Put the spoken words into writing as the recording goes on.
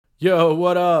Yo,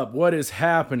 what up? What is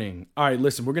happening? All right,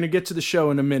 listen, we're going to get to the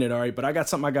show in a minute, all right? But I got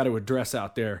something I got to address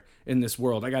out there in this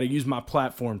world. I got to use my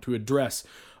platform to address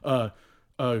a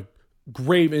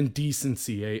grave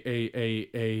indecency,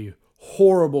 a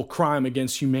horrible crime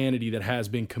against humanity that has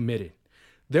been committed.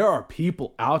 There are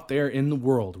people out there in the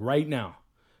world right now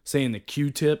saying that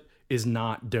Q-Tip is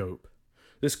not dope.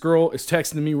 This girl is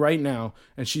texting me right now,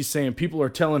 and she's saying people are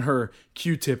telling her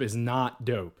Q-Tip is not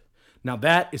dope. Now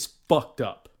that is fucked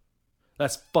up.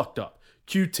 That's fucked up.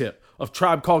 Q-Tip of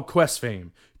Tribe Called Quest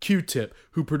fame. Q-Tip,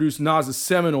 who produced Nas's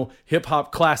seminal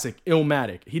hip-hop classic,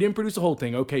 Illmatic. He didn't produce the whole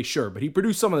thing, okay, sure, but he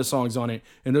produced some of the songs on it,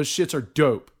 and those shits are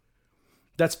dope.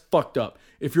 That's fucked up.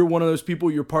 If you're one of those people,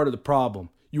 you're part of the problem.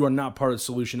 You are not part of the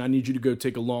solution. I need you to go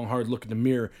take a long, hard look in the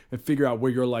mirror and figure out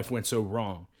where your life went so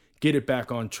wrong. Get it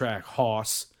back on track,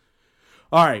 hoss.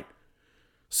 All right,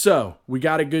 so we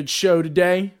got a good show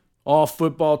today. All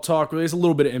football talk. There's a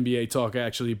little bit of NBA talk,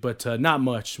 actually, but not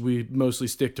much. We mostly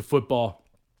stick to football.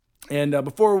 And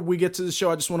before we get to the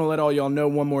show, I just want to let all y'all know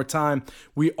one more time,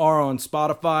 we are on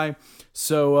Spotify.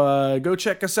 So go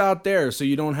check us out there so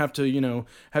you don't have to,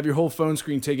 have your whole phone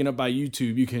screen taken up by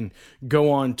YouTube. You can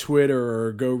go on Twitter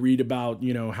or go read about,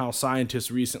 how scientists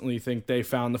recently think they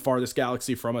found the farthest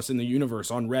galaxy from us in the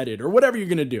universe on Reddit or whatever you're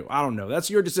going to do. I don't know.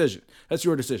 That's your decision. That's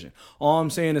your decision. All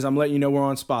I'm saying is I'm letting you know we're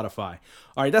on Spotify.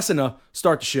 All right, that's enough.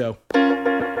 Start the show.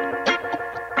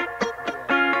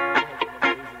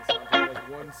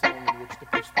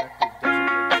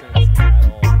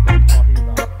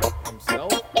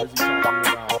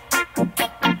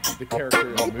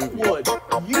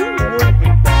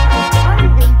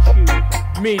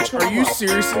 Meech, are you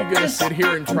seriously going to sit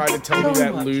here and try to tell me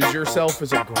that Lose Yourself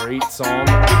is a great song?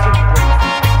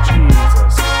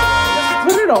 Jesus.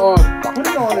 Put it on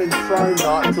and try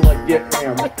not to, get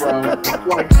hammered, bro.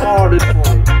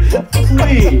 Honestly.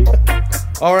 Please.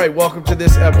 All right, welcome to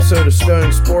this episode of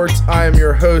Stone Sports. I am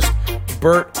your host,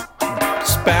 Bert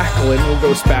Spacklin. We'll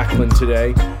go Spacklin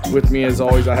today. With me, as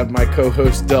always, I have my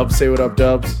co-host, Dubs. Say what up,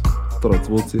 Dubs.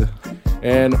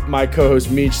 And my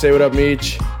co-host, Meech. Say what up,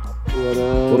 Meech.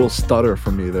 Little stutter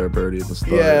from me there, Birdie. The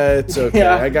stutter. Yeah, it's okay.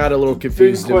 Yeah. I got a little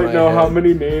confused. Didn't quite know how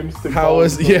many names to call.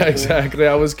 Exactly.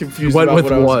 I was confused about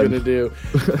what I was going to do.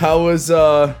 How was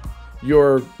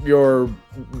your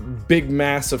big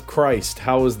mass of Christ?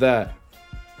 How was that?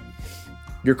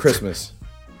 Your Christmas.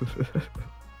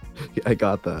 Yeah, I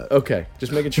got that. Okay,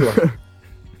 just making sure.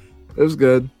 It was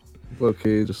good.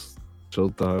 Okay, just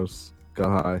chilled the house.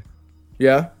 Got high.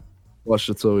 Yeah? Watched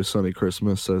It's Always Sunny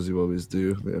Christmas, as you always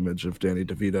do. The image of Danny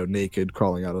DeVito naked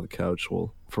crawling out of the couch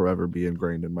will forever be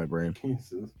ingrained in my brain.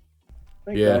 Jesus.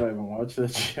 Thank God I haven't watched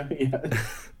that show yet.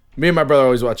 Me and my brother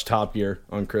always watch Top Gear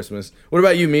on Christmas. What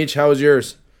about you, Meech? How was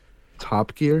yours?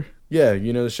 Top Gear? Yeah,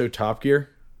 you know the show Top Gear?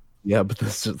 Yeah, but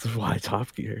this is why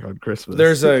Top Gear on Christmas.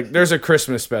 There's a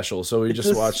Christmas special, so we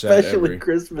just watch that especially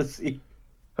Christmassy.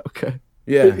 Okay.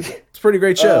 Yeah, it's a pretty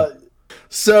great show.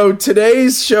 So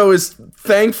today's show is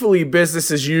thankfully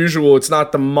business as usual. It's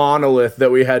not the monolith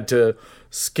that we had to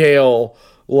scale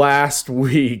last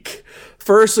week.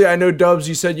 Firstly, I know, Dubs,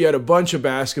 you said you had a bunch of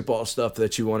basketball stuff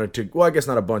that you wanted to... Well, I guess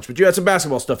not a bunch, but you had some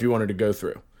basketball stuff you wanted to go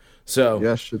through. So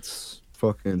yes, it's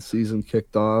fucking season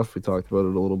kicked off. We talked about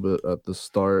it a little bit at the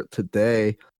start.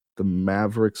 Today, the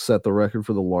Mavericks set the record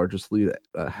for the largest lead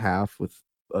at half with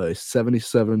a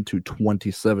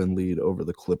 77-27 lead over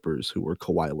the Clippers, who were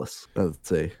Kawhi-less.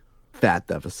 That's a fat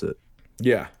deficit.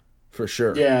 Yeah, for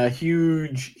sure. Yeah,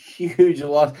 huge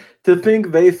loss. To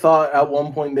think they thought at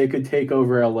one point they could take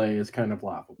over LA is kind of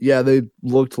laughable. Yeah, they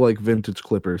looked like vintage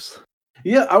Clippers.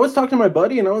 Yeah, I was talking to my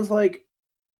buddy and I was like,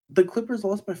 the Clippers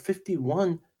lost by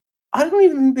 51. I don't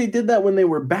even think they did that when they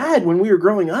were bad, when we were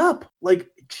growing up. Like,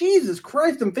 Jesus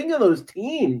Christ, I'm thinking of those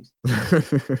teams.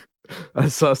 I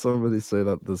saw somebody say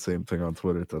that the same thing on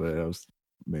Twitter today.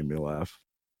 Made me laugh.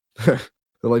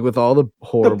 Like, with all the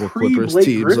horrible Clippers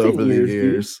teams Griffin over the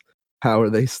years, dude. How are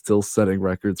they still setting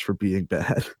records for being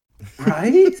bad?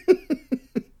 Right?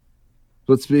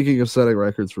 But speaking of setting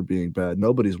records for being bad,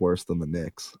 nobody's worse than the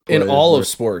Knicks. In all of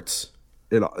sports.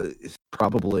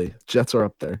 Probably. Jets are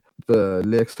up there. The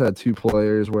Knicks had two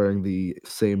players wearing the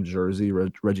same jersey.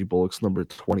 Reggie Bullock's number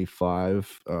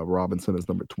 25. Robinson is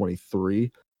number 23.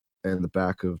 And the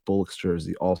back of Bullock's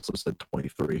jersey also said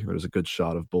 23. There's a good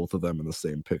shot of both of them in the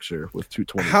same picture with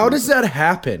 223. How does that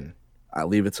happen? I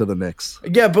leave it to the Knicks.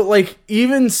 Yeah, but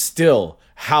even still,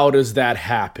 how does that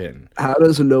happen? How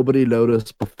does nobody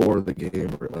notice before the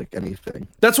game or anything?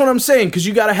 That's what I'm saying, because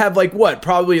you got to have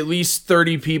probably at least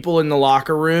 30 people in the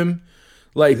locker room.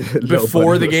 like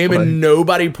before the game and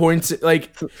nobody points it.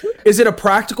 Like, is it a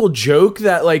practical joke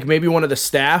that like maybe one of the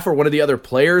staff or one of the other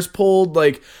players pulled?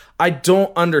 Like, I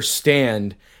don't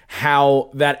understand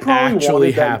how that Probably actually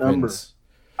wanted that happens. number.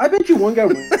 I bet you one guy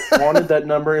wanted that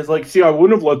number. Is like, see, I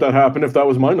wouldn't have let that happen if that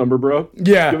was my number, bro.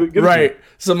 Yeah, Give it right.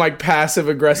 Some like passive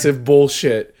aggressive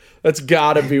bullshit. That's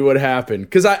gotta be what happened.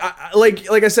 Because I like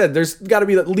I said, there's got to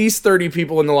be at least 30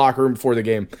 people in the locker room before the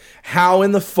game. How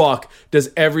in the fuck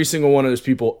does every single one of those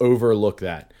people overlook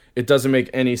that? It doesn't make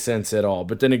any sense at all.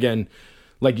 But then again,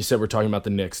 like you said, we're talking about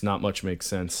the Knicks. Not much makes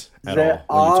sense at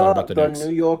all when you talk about the Knicks.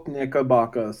 New York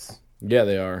Knickerbockers. Yeah,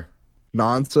 they are.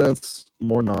 Nonsense,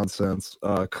 more nonsense.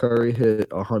 Curry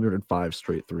hit 105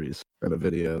 straight threes in a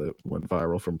video that went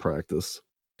viral from practice.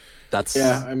 That's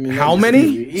I mean, how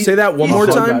many? Say that one more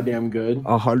time. Goddamn good.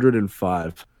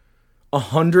 105.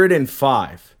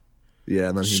 105. Yeah,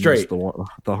 and then he straight. missed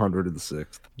the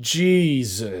 106th.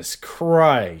 Jesus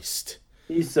Christ.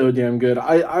 He's so damn good.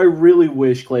 I really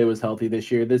wish Klay was healthy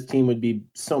this year. This team would be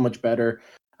so much better.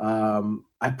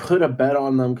 I put a bet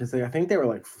on them because I think they were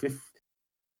like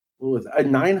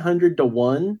 900 to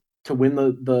 1 to win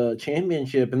the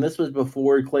championship, and this was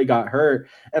before Klay got hurt.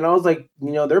 And I was like,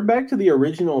 they're back to the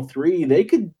original 3. They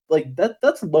could like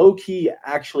that's low key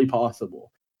actually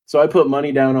possible. So I put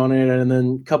money down on it, and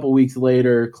then a couple weeks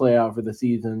later, Klay out for the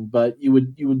season. But you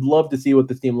would love to see what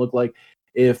this team looked like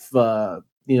if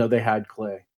they had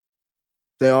Klay.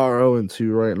 They are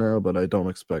 0-2 right now, but I don't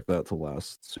expect that to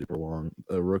last super long.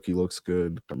 A rookie looks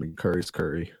good. I mean, Curry's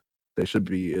Curry. They should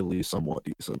be at least somewhat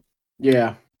decent.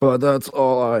 Yeah. But that's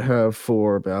all I have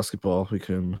for basketball. We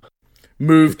can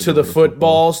move to the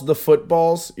footballs. The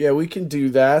footballs. Yeah, we can do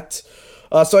that.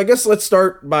 So I guess let's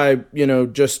start by,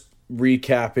 just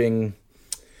recapping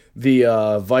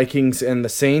the Vikings and the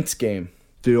Saints game.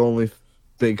 The only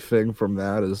big thing from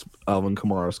that is Alvin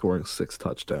Kamara scoring 6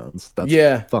 touchdowns.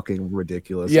 That's fucking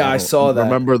ridiculous. Yeah, I saw that.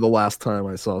 Remember the last time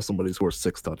I saw somebody score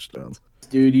 6 touchdowns.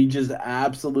 Dude, he just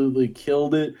absolutely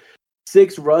killed it.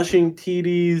 6 rushing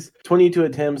TDs, 22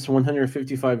 attempts,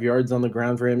 155 yards on the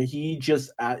ground for him. He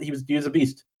was a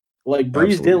beast. Like,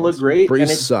 Breeze didn't look great, Breeze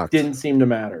and it sucked. Didn't seem to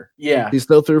matter. Yeah. He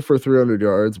still threw for 300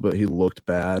 yards, but he looked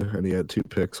bad, and he had 2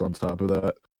 picks on top of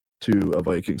that to a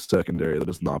Vikings secondary that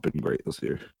has not been great this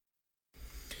year.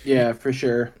 Yeah, for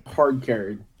sure. Hard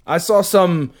carried. I saw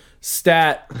some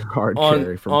stat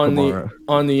carry from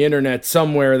on the internet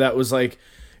somewhere that was like,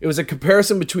 it was a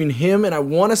comparison between him and I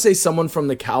want to say someone from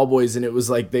the Cowboys, and it was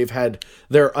like they've had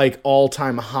their like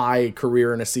all-time high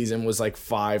career in a season was like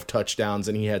 5 touchdowns,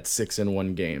 and he had 6 in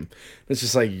one game. It's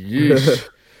just like, yeesh.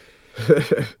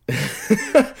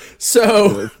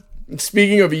 So,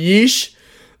 speaking of yeesh,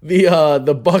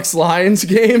 the Bucks Lions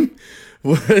game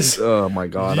was, oh my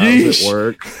god,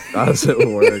 yeesh. I was at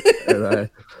work and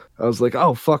I was like,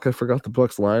 oh fuck, I forgot the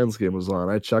Bucks Lions game was on.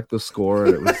 I checked the score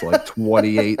and it was like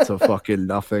 28 to fucking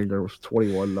nothing, or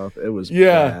 21-0. It was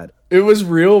bad. It was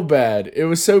real bad. It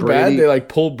was so bad they like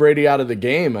pulled Brady out of the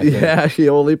game. I think. Yeah, he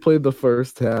only played the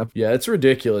first half. Yeah, it's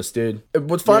ridiculous, dude.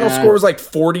 What final score was like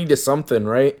 40 to something,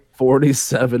 right?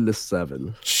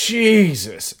 47-7.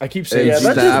 Jesus, I keep saying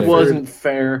that just wasn't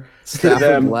fair.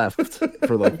 Stafford left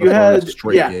for like the first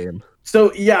straight game.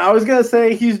 So, I was going to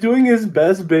say, he's doing his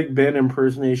best Big Ben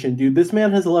impersonation, dude. This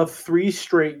man has left 3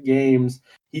 straight games.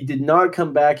 He did not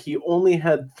come back. He only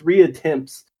had 3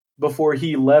 attempts before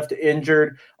he left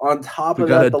injured. On top of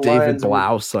that, the Lions... David Lions...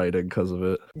 Blau sighting because of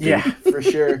it. Yeah, for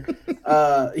sure.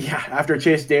 After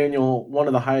Chase Daniel, one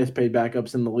of the highest paid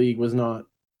backups in the league, was not,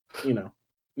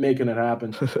 making it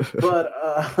happen. But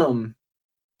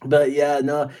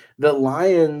the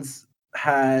Lions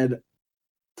had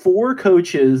 4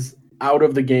 coaches out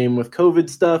of the game with COVID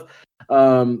stuff.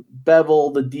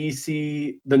 Bevel, the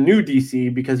new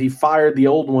DC, because he fired the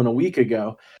old one a week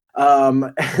ago.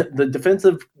 The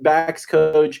defensive backs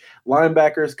coach,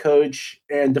 linebackers coach,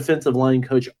 and defensive line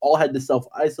coach all had to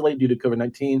self-isolate due to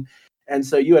COVID-19. And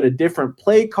so you had a different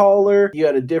play caller, you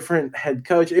had a different head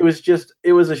coach. It was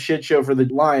a shit show for the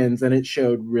Lions, and it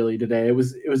showed really today. It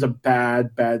was a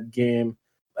bad game.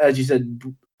 As you said,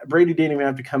 Brady didn't even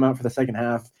have to come out for the second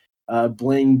half.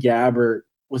 Blaine Gabbert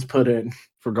was put in.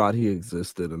 Forgot he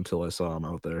existed until I saw him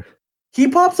out there. He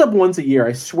pops up once a year.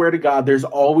 I swear to God, there's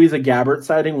always a Gabbert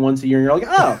sighting once a year. And you're like,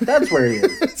 oh, that's where he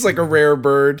is. It's like a rare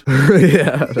bird.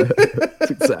 Yeah,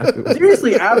 that's exactly.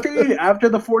 Seriously, after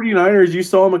the 49ers, you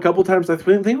saw him a couple times. I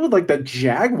think with like the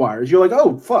Jaguars. You're like,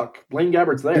 oh, fuck, Blaine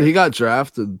Gabbert's there. He got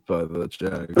drafted by the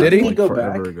Jags. Did he go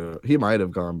back? Ago. He might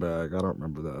have gone back. I don't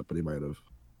remember that, but he might have.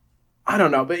 I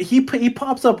don't know, but he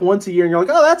pops up once a year, and you're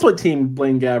like, oh, that's what team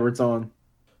Blaine Gabbert's on.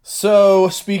 So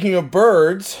speaking of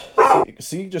birds,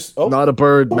 see, just Not a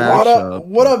bird matchup.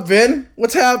 What up, Vin?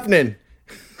 What's happening?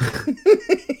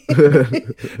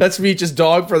 That's Meech's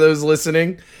dog for those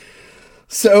listening.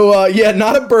 So yeah,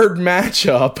 not a bird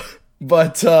matchup,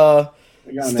 but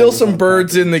still some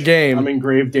birds in the game. I'm in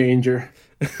grave danger.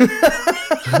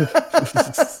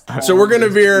 So we're going to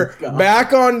veer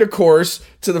back onto course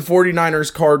to the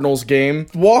 49ers Cardinals game.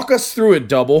 Walk us through it,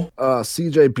 Double.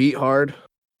 CJ Beathard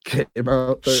came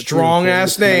out. Strong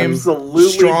ass name. Absolutely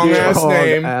Strong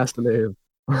ass name.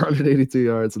 182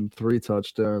 yards and 3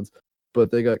 touchdowns. But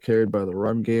they got carried by the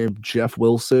run game. Jeff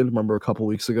Wilson, remember a couple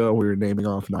weeks ago we were naming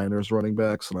off Niners running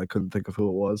backs and I couldn't think of who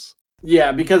it was.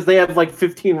 Yeah, because they have like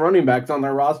 15 running backs on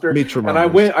their roster. Meech and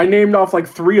I named off like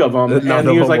 3 of them. And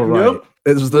he was like, nope.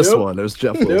 It was this one. It was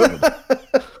Jeff Wilson.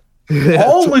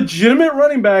 All legitimate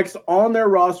running backs on their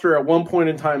roster at one point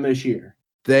in time this year.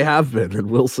 They have been, and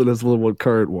Wilson is the one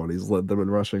current one. He's led them in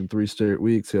rushing 3 straight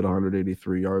weeks. He had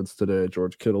 183 yards today.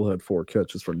 George Kittle had 4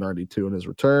 catches for 92 in his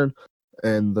return,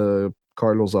 and the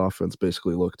Cardinals offense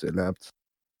basically looked inept.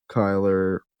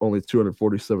 Kyler only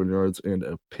 247 yards and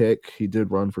a pick. He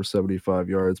did run for 75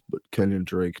 yards, but Kenyon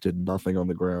Drake did nothing on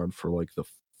the ground for like the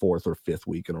 4th or 5th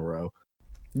week in a row.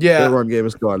 Yeah. Their run game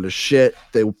has gone to shit.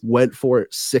 They went for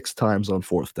it 6 times on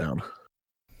 4th down.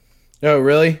 Oh,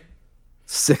 really?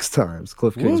 6 times.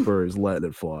 Cliff Kingsbury's letting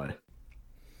it fly.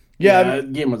 Yeah,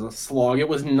 that game was a slog. It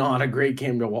was not a great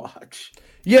game to watch.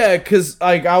 Yeah, because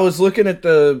like I was looking at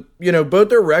the, both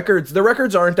their records. The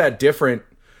records aren't that different,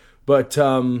 but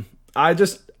I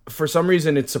just, for some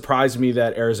reason, it surprised me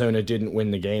that Arizona didn't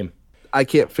win the game. I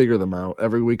can't figure them out.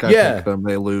 Every week I pick them,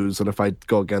 they lose, and if I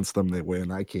go against them, they win.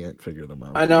 I can't figure them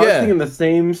out. I know. I was thinking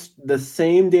the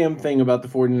same damn thing about the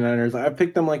 49ers. I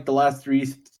picked them like the last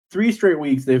three straight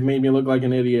weeks. They've made me look like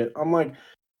an idiot. I'm like,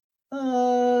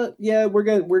 yeah, we're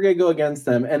gonna go against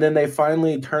them, and then they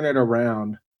finally turn it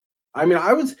around. I mean,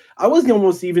 I was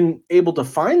almost even able to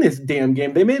find this damn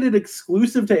game. They made it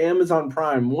exclusive to Amazon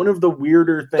Prime. One of the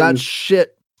weirder things. That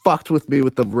shit fucked with me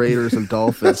with the Raiders and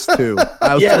Dolphins too.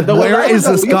 I was Yeah, like, the- where that is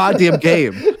was this goddamn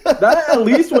game? That at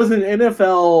least was an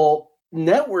NFL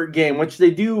Network game, which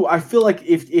they do. I feel like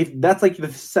if that's like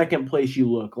the second place you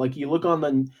look, like you look on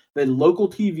the local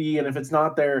TV, and if it's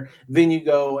not there, then you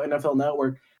go NFL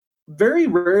Network. Very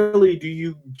rarely do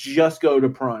you just go to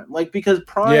Prime, like because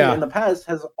Prime in the past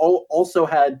has also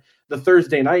had the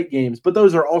Thursday night games, but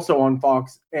those are also on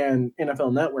Fox and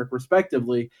NFL Network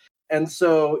respectively. And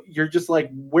so you're just like,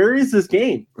 where is this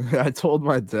game? I told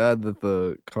my dad that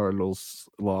the Cardinals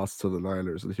lost to the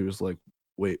Niners, and he was like,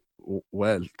 wait,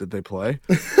 when did they play?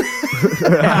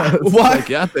 Why? Like,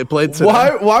 yeah, they played today.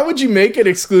 Why would you make it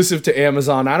exclusive to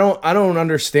Amazon? I don't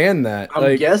understand that.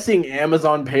 I'm guessing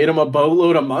Amazon paid them a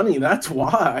boatload of money. That's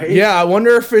why. Yeah, I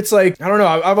wonder if it's like, I don't know.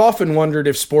 I've often wondered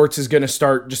if sports is going to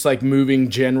start just like moving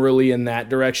generally in that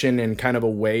direction and kind of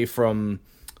away from,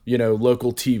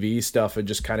 local TV stuff and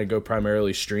just kind of go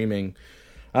primarily streaming.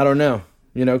 I don't know.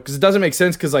 Because it doesn't make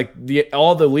sense because like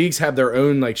all the leagues have their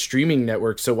own like streaming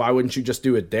networks, so why wouldn't you just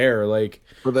do it there? Like,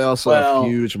 but they also have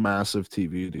huge, massive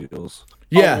TV deals.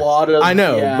 Yeah, I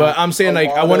know, but I'm saying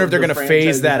like I wonder if they're gonna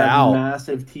phase that out.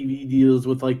 Massive TV deals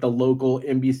with like the local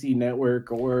NBC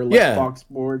network or like Fox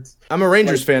Sports. I'm a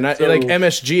Rangers fan. Like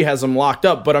MSG has them locked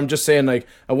up, but I'm just saying like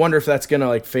I wonder if that's gonna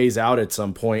like phase out at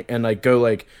some point and like go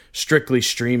like strictly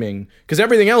streaming because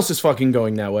everything else is fucking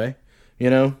going that way,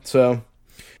 So.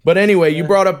 But anyway, you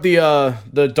brought up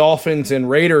the Dolphins and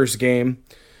Raiders game,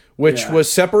 which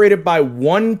was separated by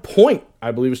 1 point.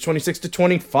 I believe it was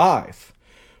 26-25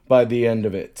 by the end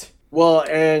of it. Well,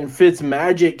 and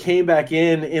Fitzmagic came back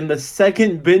in the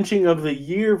second benching of the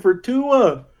year for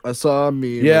Tua. I saw a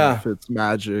meme of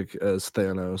Fitzmagic as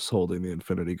Thanos holding the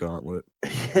Infinity Gauntlet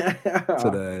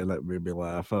today, and that made me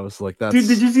laugh. I was like, "That's." Dude,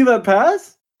 did you see that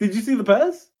pass? Did you see the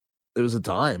pass? It was a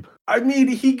dime. I mean,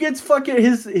 he gets fucking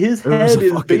his head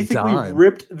is basically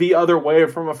ripped the other way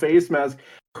from a face mask,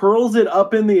 curls it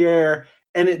up in the air,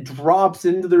 and it drops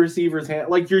into the receiver's hand.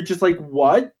 Like you're just like,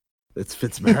 what? It's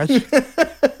Fitzmagic.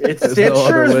 It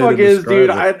sure as fuck is, dude.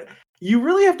 You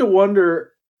really have to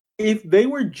wonder if they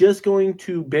were just going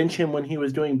to bench him when he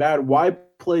was doing bad. Why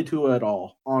play Tua at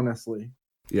all? Honestly.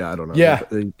 Yeah, I don't know. Yeah,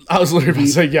 I was literally going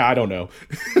to say, yeah, I don't know.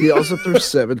 He also threw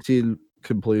 17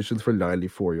 completions for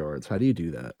 94 yards. How do you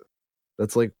do that?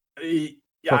 That's like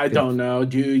I don't know,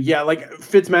 dude. Yeah, like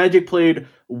Fitzmagic played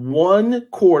 1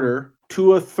 quarter,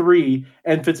 Tua 3,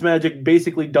 and Fitzmagic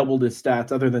basically doubled his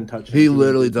stats other than touchdowns. He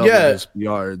literally doubled his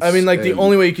yards. I mean, like the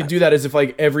only way you could do that is if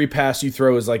like every pass you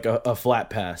throw is like a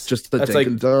flat pass. Just the that's take like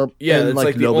and dump. Yeah, and that's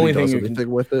like the only thing you can do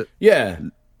with it. Yeah.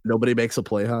 Nobody makes a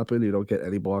play happen. You don't get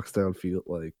any blocks downfield.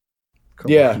 Like,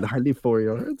 come Yeah. on, 94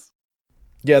 yards.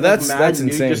 Yeah, Like that's Madden,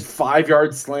 dude, insane. just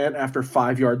 5-yard slant after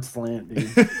 5-yard slant, dude.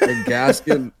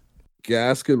 And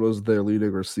Gaskin was their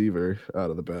leading receiver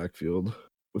out of the backfield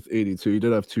with 82. He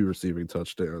did have 2 receiving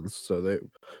touchdowns, so they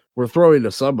were throwing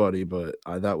to somebody, but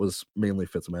that was mainly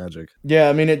Fitzmagic. Yeah,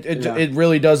 I mean Yeah. it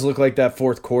really does look like that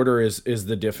fourth quarter is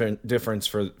the difference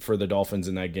for the Dolphins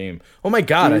in that game. Oh my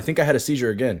God, I think I had a seizure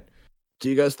again. Do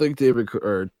you guys think Derek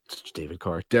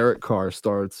Carr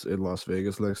starts in Las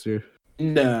Vegas next year?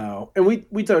 No, and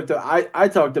we talked. I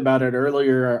talked about it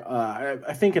earlier.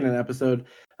 I think in an episode,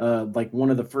 like one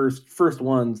of the first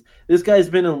ones. This guy's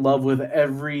been in love with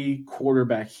every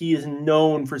quarterback. He is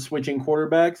known for switching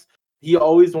quarterbacks. He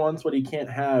always wants what he can't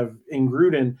have in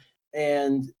Gruden,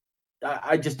 and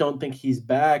I just don't think he's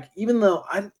back. Even though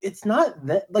it's not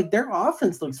that like their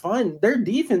offense looks fine, their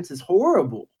defense is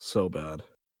horrible. So bad.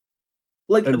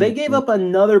 Like And- they gave up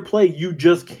another play you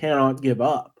just cannot give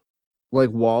up. Like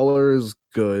Waller is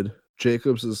good,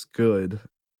 Jacobs is good,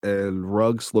 and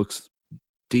Ruggs looks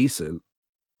decent.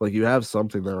 Like you have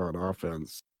something there on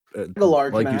offense. And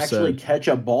Aguilar like can you actually said, catch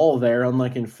a ball there,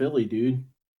 unlike in Philly, dude.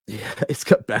 yeah, he's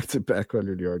got back-to-back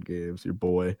 100-yard games, your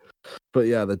boy. But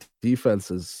yeah, the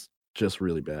defense is just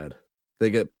really bad. They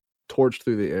get torched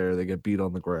through the air, they get beat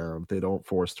on the ground, they don't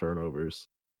force turnovers.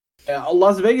 Yeah,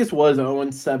 Las Vegas was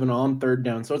 0-7 on third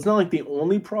down, so it's not like the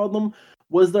only problem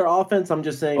was their offense. I'm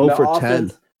just saying 0 the for 10.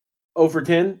 offense. 0 for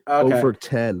 10? Okay. 0 for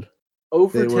 10. 0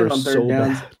 for They 10 were on third so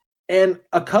downs. bad. And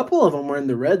a couple of them were in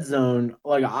the red zone.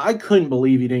 Like I couldn't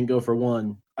believe he didn't go for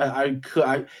one.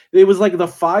 It was like the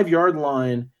 5-yard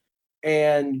line,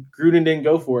 and Gruden didn't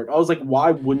go for it. I was like,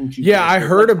 why wouldn't you? Yeah, go I for it?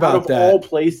 heard Like, about out of that. all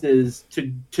places to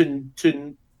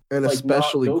And like, not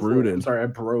especially go for it. I'm Gruden. sorry, I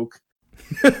broke.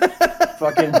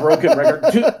 Fucking broken record.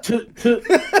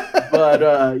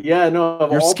 But yeah, no.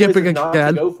 Of You're all skipping places not to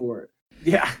again. go for it.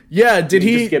 Yeah. Yeah, did You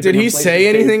he just skip did him he and place say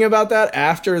his anything about that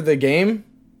after the game?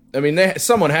 I mean,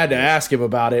 someone had to ask him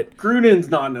about it. Gruden's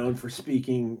not known for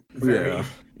speaking very. Yeah.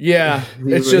 Yeah,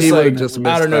 He it's would- just he would've like just I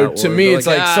missed don't know. that To one. me, Be it's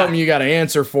like, like something you got to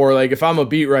answer for. Like if I'm a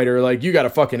beat writer, like you got to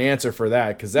fucking answer for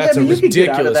that because that's Yeah, a but you could get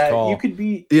out of ridiculous that. call. You could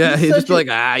be. Yeah, he's just such a-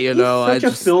 like, he's I such a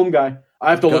just film guy. I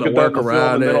have to look gotta at that in work the film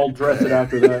around and then it. I'll dress it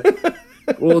after that.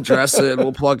 we'll address it,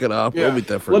 we'll plug it up, Yeah. we'll be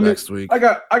different Let me- next week. I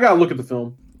got to look at the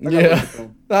film. I gotta look Yeah. at the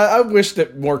film. I wish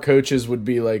that more coaches would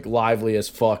be like lively as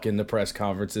fuck in the press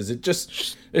conferences.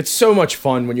 It's so much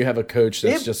fun when you have a coach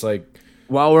that's It- just like,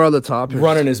 While we're on the topic,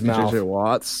 Running his mouth. JJ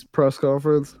Watt's press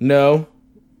conference, no,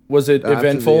 was it After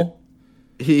eventful?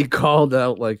 he called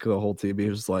out like the whole team. He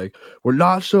was like, "We're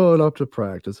not showing up to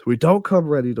practice. We don't come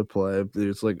ready to play."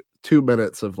 There's like 2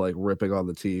 minutes of like ripping on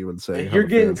the team and saying how You're the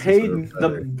getting fans paid deserve the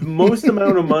better. most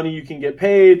amount of money you can get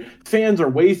paid. Fans are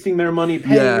wasting their money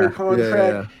paying Yeah, your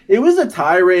contract. yeah. It was a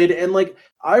tirade, and like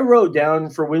I wrote down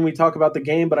for when we talk about the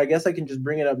game, but I guess I can just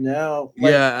bring it up now.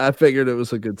 Like, Yeah, I figured it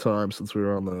was a good time since we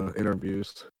were on the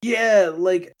interviews. yeah,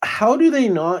 like how do they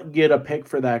not get a pick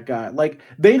for that guy? Like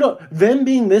they don't. Them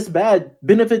being this bad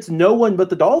benefits no one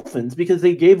but the Dolphins because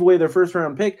they gave away their first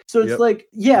round pick. So it's Yep. like,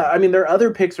 yeah, I mean their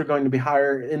other picks are going to be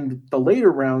higher in the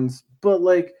later rounds, but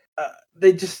like.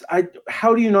 They just,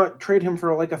 how do you not trade him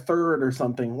for like a third or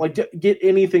something? Like get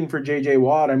anything for JJ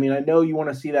Watt. I mean, I know you want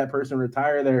to see that person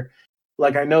retire there.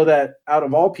 Like I know that out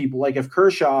of all people, like if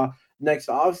Kershaw next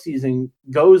offseason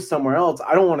goes somewhere else,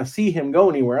 I don't want to see him go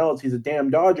anywhere else. He's a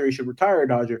damn Dodger. He should retire a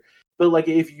Dodger. But like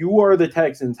if you are the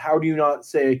Texans, how do you not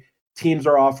say teams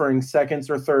are offering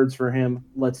seconds or thirds for him?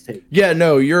 Let's take. Yeah,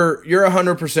 no, you're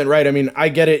 100% right. I mean, I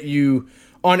get it. You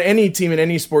on any team in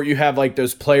any sport, you have like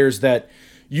those players that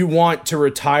you want to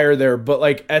retire there, but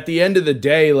like at the end of the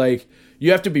day, like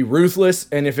you have to be ruthless,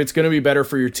 and if it's going to be better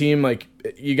for your team, like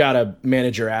you got to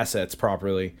manage your assets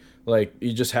properly. Like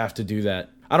you just have to do that.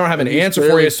 I don't have an he's answer for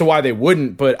clearly- you as to why they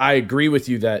wouldn't, but I agree with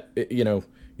you that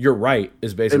you're right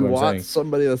is basically And what I'm saying. Watt's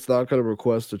somebody that's not going to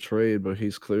request a trade, but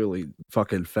he's clearly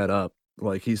fucking fed up.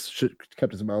 Like he's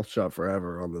kept his mouth shut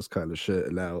forever on this kind of shit,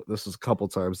 and now this is a couple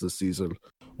times this season.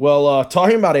 Well,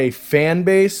 talking about a fan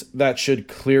base that should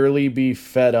clearly be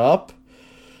fed up.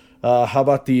 How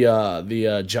about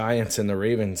the Giants and the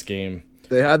Ravens game?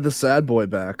 They had the sad boy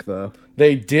back though.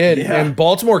 They did, Yeah. and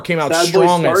Baltimore came out Sad boy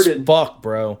strong as started. fuck,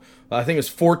 bro. I think it was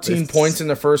 14 points in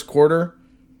the first quarter.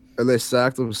 And they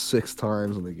sacked him 6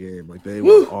 times in the game. Like they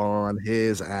Woo. were on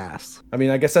his ass. I mean,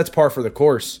 I guess that's par for the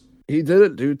course. He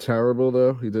didn't do terrible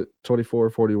though. He did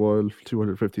 24-41,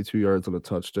 252 yards and a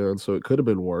touchdown. So it could have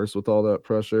been worse with all that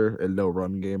pressure and no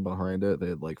run game behind it. They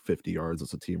had like 50 yards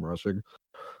as a team rushing.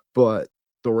 But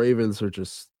the Ravens are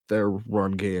just their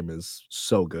run game is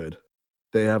so good.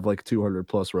 they have like 200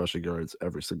 plus rushing yards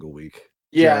every single week.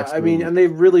 Yeah, I mean, Jackson- and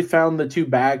they've really found the two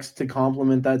backs to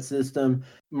complement that system.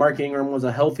 Mark Ingram was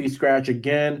a healthy scratch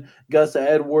again. Gus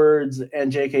Edwards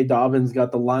and J.K. Dobbins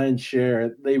got the lion's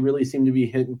share. They really seem to be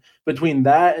hitting between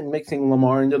that and mixing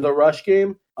Lamar into the rush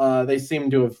game. They seem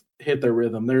to have hit their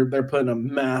rhythm. They're putting a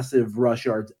massive rush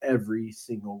yards every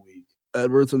single week.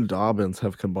 Edwards and Dobbins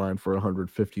have combined for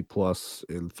 150 plus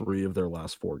in 3 of their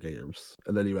last 4 games.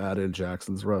 And then you add in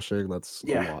Jackson's rushing, that's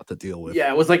a lot to deal with. Yeah,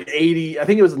 it was like 80. I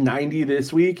think it was 90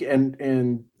 this week.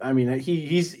 And I mean,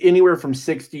 he's anywhere from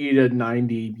 60 to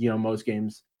 90, most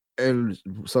games. And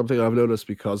something I've noticed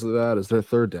because of that is their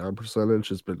third down percentage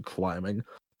has been climbing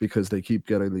because they keep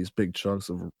getting these big chunks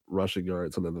of rushing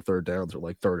yards, and then the third downs are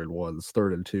like 3rd and 1s,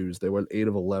 3rd and 2s. They went 8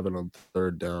 of 11 on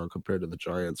 3rd down compared to the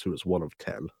Giants, who was 1 of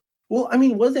 10. Well, I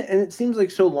mean, wasn't, and it seems like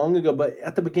so long ago, but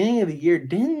at the beginning of the year,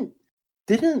 didn't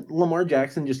Lamar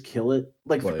Jackson just kill it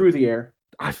through the air?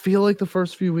 I feel like the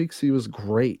first few weeks he was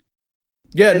great.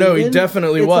 Yeah, And no, he then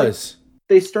definitely it's was.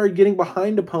 They started getting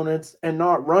behind opponents and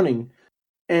not running.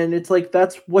 And it's like,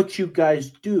 that's what you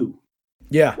guys do.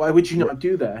 Yeah. Why would you not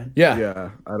do that? Yeah. Yeah,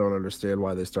 I don't understand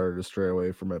why they started to stray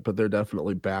away from it, but they're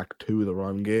definitely back to the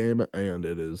run game, and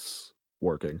it is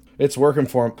working. It's working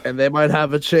for him. And they might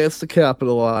have a chance to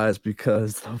capitalize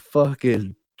because the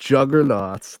fucking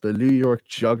juggernauts, the New York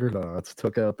juggernauts,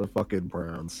 took out the fucking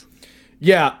Browns.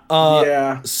 Yeah.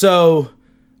 Yeah. So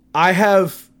I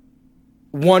have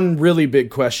one really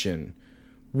big question.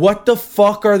 What the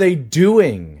fuck are they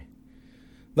doing?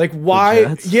 Like, why?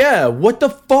 Jets? Yeah. What the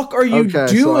fuck are you Okay,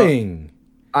 so- doing?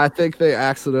 I think they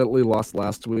accidentally lost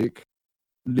last week.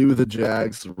 Knew the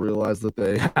Jags, realized that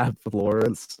they had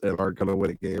Lawrence and aren't going to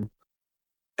win a game.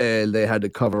 And they had to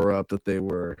cover up that they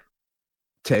were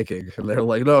taking. And they're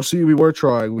like, no, see, we were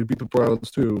trying. We beat the Browns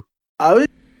too. I was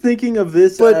thinking of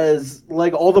this But- as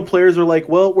like all the players are like,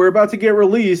 well, we're about to get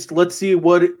released. Let's see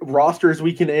what rosters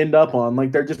we can end up on.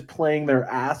 Like they're just playing their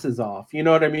asses off. You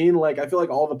know what I mean? Like I feel like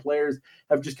all the players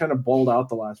have just kind of balled out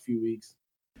the last few weeks.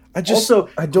 I just Also,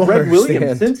 I don't Greg understand.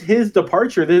 Williams, since his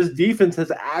departure, this defense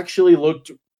has actually looked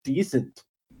decent.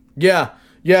 Yeah.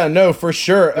 Yeah, no, for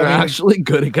sure. They're I mean, actually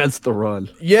good against the run.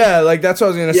 yeah, like that's what I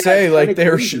was gonna Yeah, say. it's Like kinda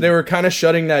crazy. they were kind of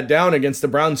shutting that down against the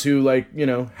Browns, who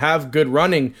have good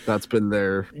running. That's been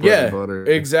their bread Yeah, and butter.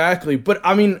 exactly. But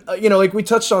I mean, like we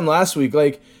touched on last week,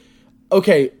 like,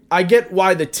 okay, I get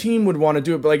why the team would want to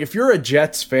do it, but like if you're a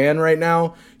Jets fan right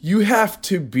now, you have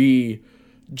to be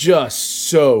just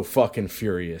so fucking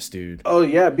furious, dude. Oh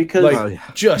yeah, because Like Oh, yeah.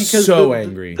 just because so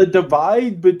angry. The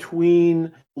divide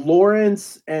between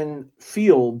Lawrence and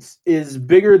Fields is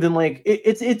bigger than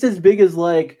it's as big as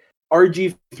like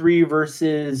RG3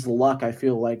 versus Luck. I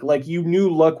feel like you knew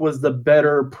Luck was the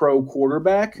better pro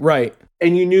quarterback, Right.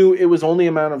 and you knew it was only a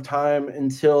amount of time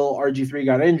until RG3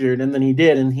 got injured, and then he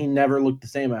did, and he never looked the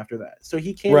same after that. So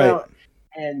he came Right. out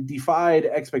and defied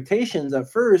expectations at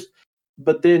first,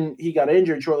 but then he got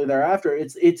injured shortly thereafter.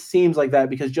 It seems like that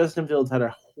because Justin Fields had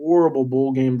a horrible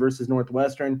bowl game versus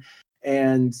Northwestern,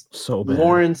 and So bad.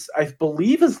 Lawrence, I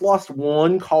believe, has lost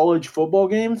one college football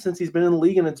game since he's been in the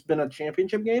league, and it's been a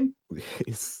championship game.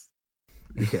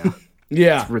 Yeah,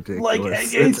 Yeah. it's ridiculous. Like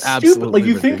it's stupid. Like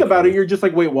you think about it, ridiculous. you're just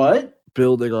like, wait, what?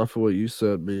 Building off of what you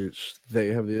said, Mitch, they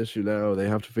have the issue now. They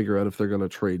have to figure out if they're going to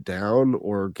trade down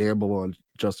or gamble on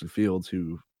Justin Fields,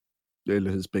 who in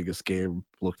his biggest game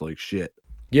looked like shit.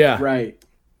 Yeah. Right.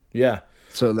 Yeah.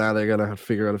 So now they're gonna have to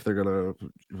figure out if they're gonna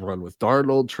run with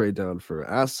Darnold, trade down for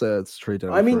assets, trade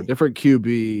down I mean, for a different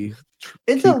QB.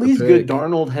 It's keep at the least good. pick.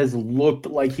 Darnold has looked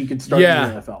like he could start Yeah.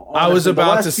 in the NFL. I was honestly. The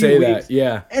about last to few say weeks- that.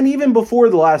 Yeah. And even before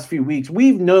the last few weeks,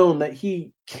 we've known that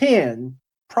he can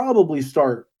probably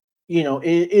start,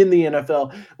 in the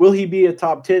NFL. Will he be a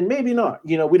top 10? Maybe not.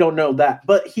 We don't know that.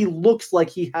 But he looks like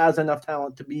he has enough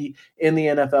talent to be in the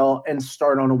NFL and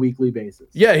start on a weekly basis.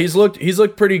 Yeah, he's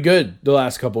looked pretty good the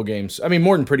last couple games. I mean,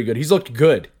 more than pretty good. He's looked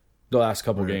good the last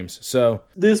couple games. So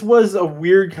This was a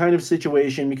weird kind of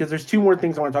situation because there's two more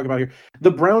things I want to talk about here.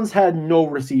 The Browns had no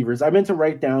receivers. I meant to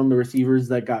write down the receivers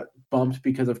that got bumped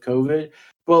because of COVID,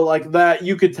 but like that,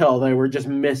 you could tell they were just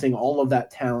missing all of that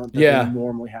talent that Yeah. they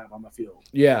normally have on the field.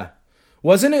 yeah,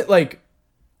 wasn't it like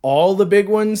all the big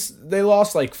ones they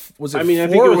lost? Like, was it I mean, I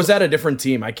four, think it or was- was that a different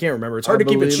team? I can't remember. It's hard I to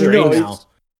keep it believe straight No, now. it's-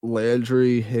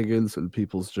 Landry, Higgins, and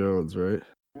Peoples Jones, right?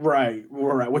 Right,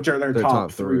 which are their Their top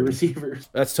top three three. receivers.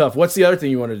 That's tough. What's the other thing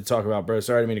you wanted to talk about, bro?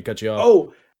 Sorry, I didn't mean to cut you off.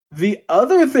 Oh, The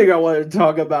other thing I wanted to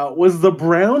talk about was the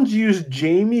Browns used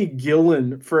Jamie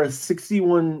Gillen for a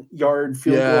 61-yard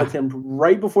field goal attempt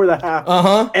right before the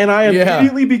half. And I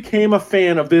immediately became a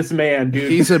fan of this man,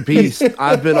 dude. He's a beast.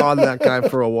 I've been on that guy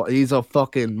for a while. He's a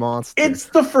fucking monster. It's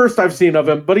the first I've seen of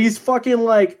him, but he's fucking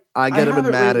like... I get him in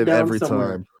Madden every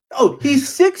time. Oh, he's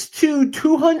 6'2",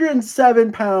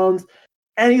 207 pounds,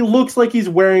 and he looks like he's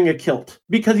wearing a kilt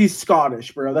because he's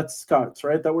Scottish, bro. That's Scots,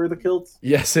 right? That wear the kilts?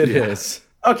 Yes, it is.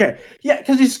 Okay, yeah,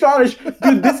 because he's Scottish.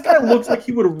 Dude, this guy looks like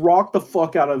he would rock the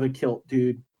fuck out of the kilt,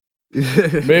 dude.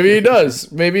 Maybe he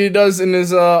does. Maybe he does in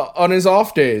his on his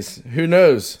off days. Who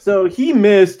knows? So he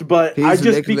missed, but I He's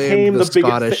just became the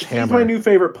Scottish biggest. Hammer. He's my new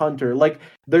favorite punter. Like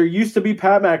there used to be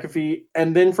Pat McAfee,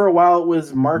 and then for a while it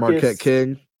was Marquette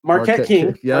King. Marquette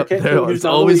King. Yep, Marquette King, there's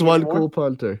always one cool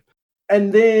punter.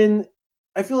 And then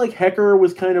I feel like Hecker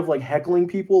was kind of like heckling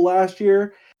people last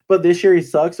year, but this year he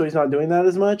sucks, so he's not doing that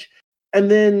as much. And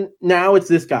then now it's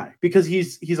this guy because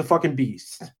he's a fucking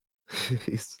beast.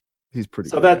 he's pretty.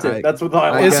 So good. that's it. That's what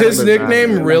I Is his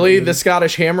nickname really the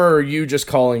Scottish Hammer, or are you just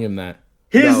calling him that?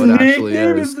 His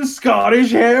nickname is the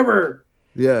Scottish Hammer.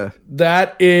 Yeah,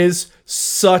 that is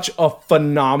such a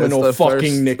phenomenal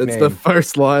fucking nickname. It's the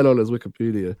first line on his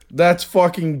Wikipedia. That's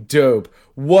fucking dope.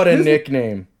 What a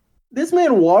nickname. This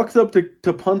man walks up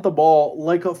to punt the ball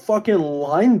like a fucking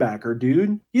linebacker,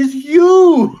 dude. He's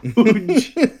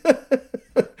huge.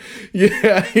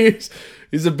 Yeah, he's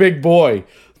a big boy.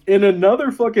 In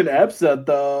another fucking upset,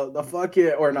 the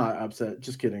fucking, or not upset,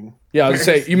 just kidding. Yeah, I was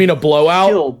gonna say, you mean a blowout?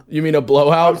 Killed. You mean a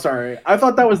blowout? I'm sorry. I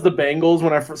thought that was the Bengals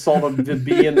when I first saw the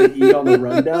B and the E on the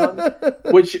rundown,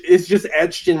 which is just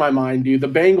etched in my mind, dude. The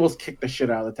Bengals kicked the shit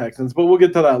out of the Texans, but we'll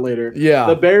get to that later. Yeah.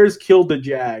 The Bears killed the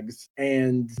Jags,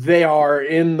 and they are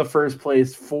in the first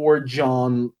place for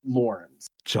John Lawrence.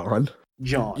 John?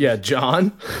 Yeah,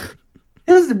 John.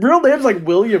 His real name's like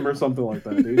William or something like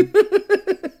that, dude.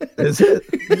 Is it?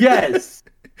 Yes.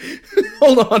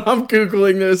 Hold on, I'm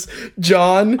Googling this.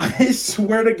 John. I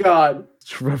swear to God.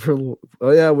 Trevor.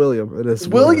 Oh, yeah, William. It is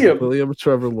William. William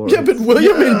Trevor Lawrence. Yeah, but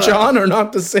William and John are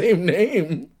not the same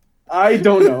name. I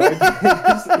don't know.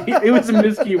 It was a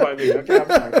miscue by me. Okay, I'm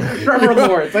sorry. Trevor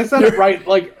Lawrence. I said it right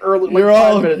like early. Like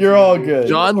you're all good.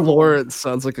 John Lawrence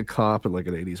sounds like a cop in like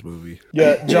an 80s movie.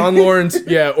 Yeah, John Lawrence.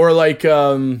 Yeah, or like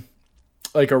a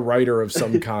writer of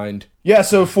some kind. Yeah,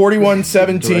 so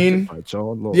 41-17.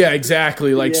 John Lawrence. Yeah,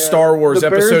 exactly. Like Yeah, Star Wars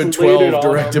the Bears Episode laid 12, it on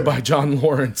directed him. by John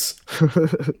Lawrence.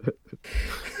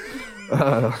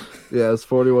 Yeah, it's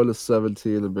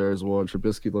 41-17. The Bears won.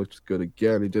 Trubisky looked good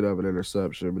again. He did have an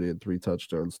interception, but he had 3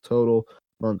 touchdowns total.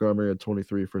 Montgomery had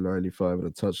 23 for 95 and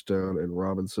a touchdown, and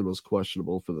Robinson was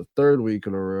questionable for the 3rd week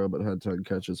in a row, but had 10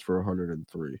 catches for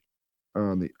 103.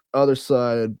 On the other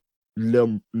side,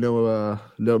 no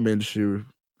Minshew,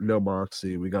 no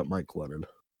Moxie. We got Mike Glennon.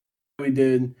 We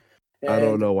did. I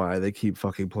don't know why they keep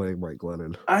fucking playing Mike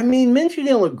Glennon. I mean, Minshew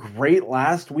didn't look great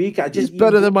last week. He's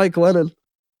better than Mike Glennon.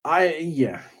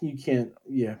 You can't.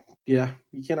 Yeah,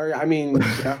 you can't argue. I mean,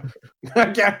 yeah.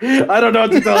 I don't know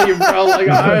what to tell you, bro. Like,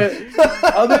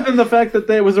 other than the fact that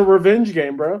it was a revenge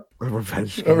game, bro. A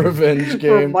revenge game.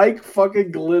 For Mike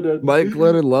fucking Glennon. Mike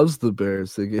Glennon loves the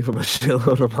Bears. They gave him a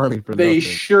shitload of money for They nothing.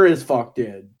 sure as fuck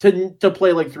did to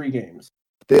play like 3 games.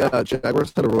 Yeah,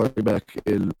 Jaguars had a running back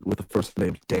in with the first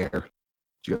name Dare. Did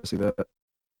you guys see that?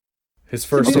 His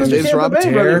first Also, name James is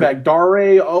Robinson. running Dare. back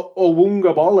Dare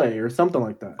Owungabale or something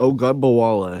like that.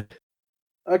 Ogunbowale.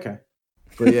 Okay.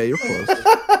 But yeah, you're close.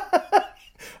 I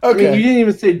mean, Okay. you didn't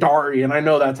even say Dari, and I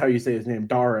know that's how you say his name,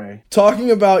 Dare.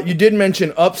 Talking about, you did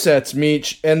mention upsets,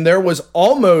 Meech, and there was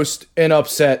almost an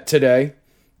upset today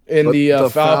in But the the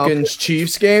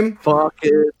Falcons-Chiefs game.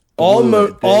 Fucking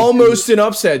Almost an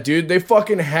upset, dude. They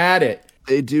fucking had it.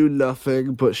 They do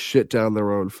nothing but shit down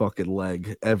their own fucking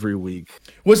leg every week.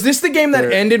 Was this the game that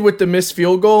They're- ended with the missed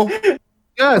field goal?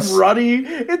 Yes. Ruddy.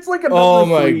 It's like a number Oh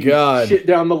my 3 God. shit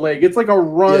down the leg. It's like a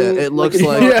run. Yeah, it looks it's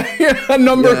like- Yeah,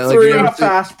 number Yeah, like 3. not a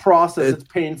fast process. It- It's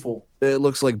painful. It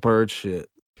looks like bird shit.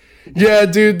 Yeah,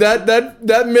 dude,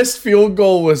 that missed field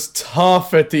goal was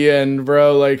tough at the end,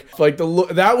 bro. Like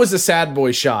that was a sad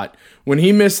boy shot. When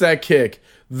he missed that kick,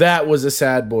 that was a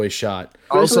sad boy shot.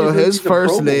 Also, Especially his since he's a Pro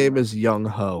first Bowler. name is Young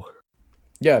Ho.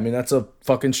 Yeah, I mean that's a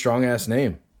fucking strong ass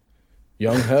name.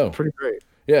 Young Ho. Pretty great.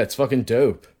 Yeah, it's fucking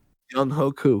dope. Young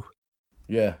Hoku.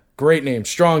 Yeah. Great name,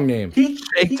 strong name. He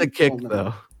Shake the kick, oh, no.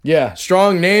 though. Yeah,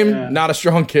 strong name, Yeah. not a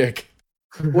strong kick.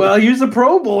 Well, he was a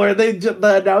Pro Bowler. The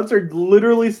announcer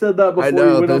literally said that before I he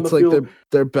know, went on the that's like field.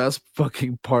 their best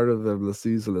fucking part of them this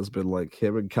season has been like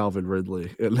him and Calvin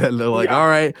Ridley. And then they're like, Yeah. all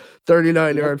right,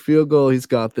 39-yard field goal. He's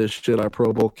got this shit. Our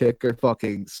Pro Bowl kicker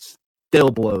fucking still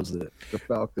blows it. The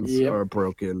Falcons Yep. are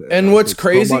broken. And what's I take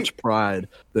crazy- so much pride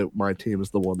that my team is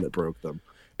the one that broke them.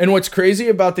 And what's crazy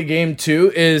about the game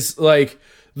too is like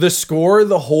the score,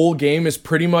 the whole game is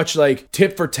pretty much like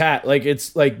tit for tat. Like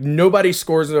it's like nobody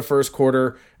scores in the first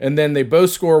quarter, and then they both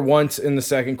score once in the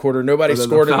second quarter. Nobody And then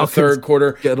scored the in the Falcons third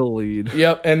quarter. Get a lead.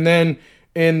 Yep, and then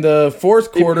in the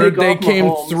fourth quarter, pick they off came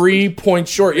Mahomes. 3 points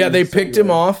short. Yeah, they picked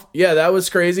him off. Yeah, that was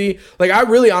crazy. Like I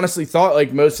really honestly thought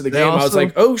like most of the They game, I was also-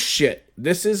 like, oh shit,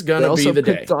 this is They gonna be also the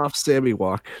day. picked off Sammy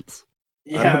Watkins.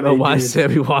 Yeah, I don't know they why did.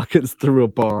 Sammy Watkins threw a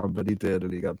bomb, but he did,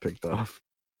 and he got picked off.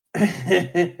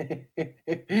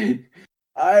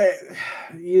 I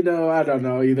don't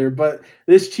know either, but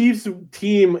this Chiefs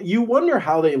team, you wonder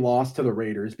how they lost to the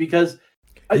Raiders because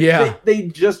Yeah. they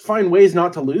just find ways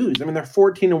not to lose. I mean, they're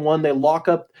 14-1. They lock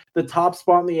up the top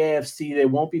spot in the AFC. They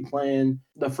won't be playing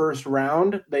the first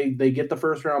round. They get the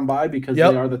first round bye because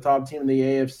Yep. they are the top team in the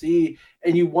AFC.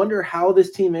 And you wonder how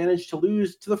this team managed to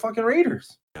lose to the fucking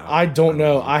Raiders. I don't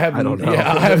know. I don't know.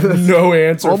 Yeah, I have no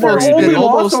answer for Almost, you. only and dude.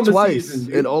 lost almost on the twice. season,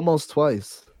 dude. And almost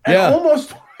twice. And Yeah. almost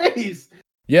twice.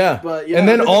 Yeah. But yeah, and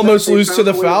then look at almost that. They lose to found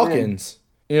the a way to win. Falcons.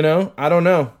 You know, I don't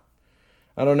know.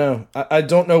 I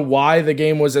don't know why the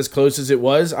game was as close as it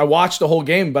was. I watched the whole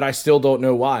game, but I still don't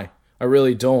know why. I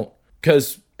really don't.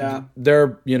 Because Yeah.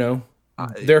 they're,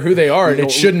 they're who they are, and You it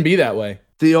know- shouldn't be that way.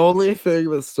 The only thing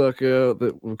that stuck out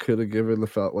that we could have given the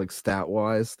felt like stat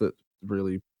wise that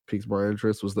really piqued my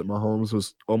interest was that Mahomes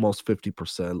was almost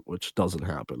 50%, which doesn't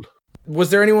happen. Was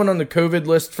there anyone on the COVID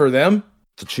list for them?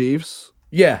 The Chiefs?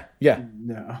 Yeah.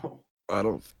 No. I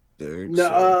don't think No,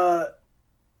 so.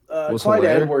 Was Clyde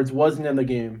Hilaire? Edwards wasn't in the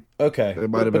game. Okay. It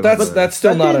might have But been that's Hilaire.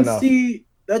 still not enough.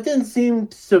 That didn't seem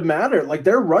to matter. Like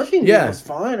their rushing Yeah. game was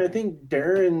fine. I think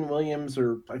Darren Williams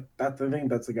I think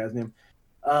that's the guy's name.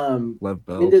 Lev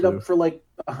Bell Ended too. up for like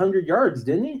 100 yards,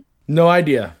 didn't he? No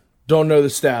idea. Don't know the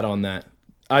stat on that.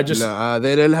 I just Nah,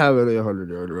 they didn't have any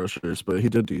 100-yard rushers, but he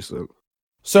did decent.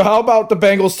 So how about the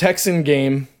Bengals Texan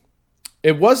game?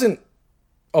 It wasn't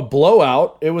a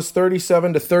blowout. It was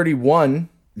 37-31.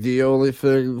 The only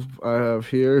thing I have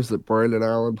here is that Brandon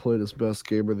Allen played his best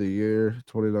game of the year,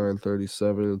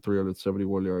 29-37,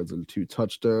 371 yards and 2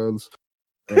 touchdowns.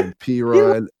 And P.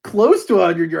 Ryan, Close to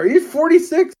 100 yards. He's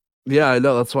 46. yeah, I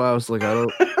know. That's why I was like, I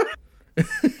don't.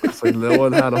 It's like no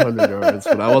one had 100 yards,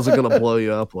 but I wasn't gonna blow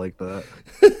you up like that.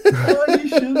 Oh, you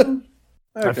should've.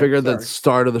 I Okay, figured sorry. that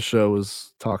start of the show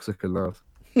was toxic enough.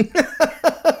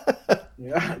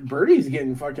 Yeah, Birdie's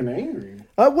getting fucking angry.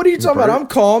 What are you talking about? I'm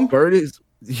calm. Bernie's,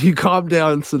 you calmed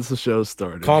down since the show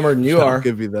started. Calmer than you I'll are.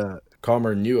 give you that.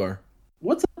 Calmer than you are.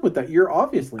 What's up with that? You're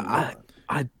obviously I-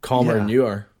 not. Calmer Yeah. than you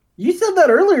are. You said that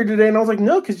earlier today, and I was like,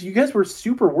 no, because you guys were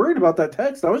super worried about that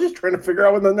text. I was just trying to figure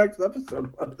out when the next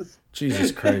episode was.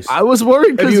 Jesus Christ. I was worried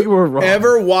Have because you you were wrong.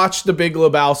 ever watched The Big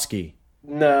Lebowski?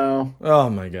 No. Oh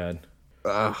my God.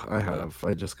 I have.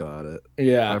 I just got it. I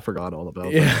Yeah. forgot all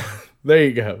about Yeah. There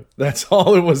you go. That's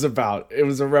all it was about. It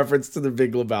was a reference to The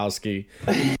Big Lebowski.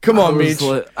 Come that. on, Meech.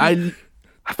 I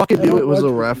fucking knew it was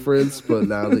a reference, but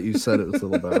now that you said it was the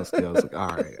Lebowski, I was like, all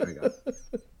right, I got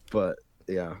it. But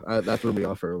yeah, that threw me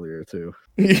off earlier too.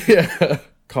 Yeah.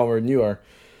 Calmer than you are.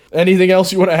 Anything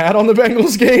else you want to add on the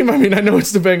Bengals game? I mean, I know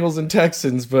it's the Bengals and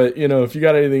Texans, but if you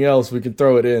got anything else, we can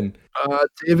throw it in.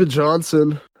 David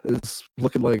Johnson is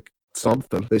looking like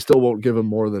something. They still won't give him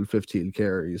more than 15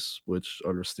 carries, which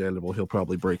understandable. He'll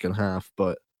probably break in half,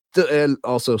 but and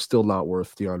also still not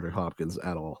worth DeAndre Hopkins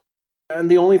at all. And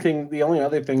the only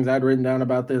other things I'd written down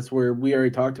about this were we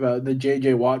already talked about the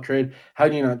JJ Watt trade. How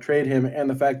do you not trade him? And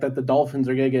the fact that the Dolphins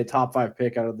are going to get a top 5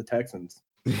 pick out of the Texans.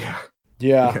 Yeah,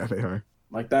 Yeah. they are.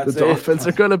 Like that's The Dolphins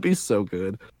are gonna be so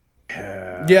good.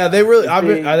 Yeah, they really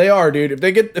they are, dude.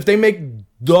 If they make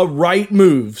the right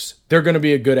moves, they're going to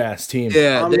be a good ass team.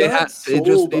 Yeah, I'm they not just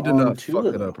sold need to on not Tua,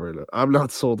 fuck it though. up right now. I'm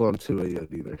not sold on Tua yet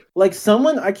either. Like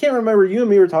someone, I can't remember, you and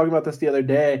me were talking about this the other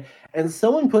day, and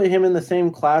someone put him in the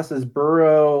same class as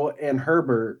Burrow and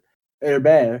Herbert, and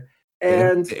Bad.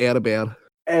 and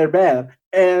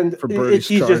For Birdie's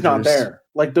he's just not Chargers. there.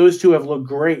 Like those two have looked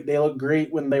great. They look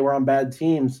great when they were on bad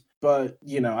teams, but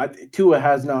Tua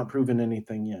has not proven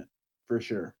anything yet, for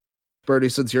sure. Birdie,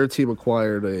 since your team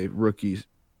acquired a rookie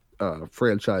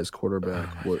franchise quarterback,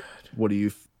 what do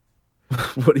you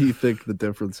what do you think the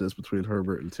difference is between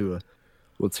Herbert and Tua?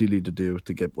 What's he need to do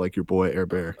to get like your boy Air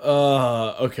Bear?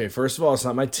 Okay, first of all, it's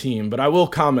not my team, but I will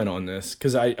comment on this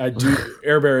because I do.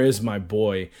 Air Bear is my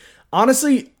boy.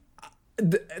 Honestly,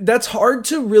 that's hard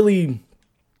to really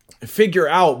figure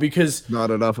out because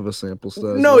Not enough of a sample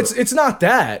size. no, yet. it's not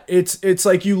that. It's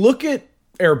like you look at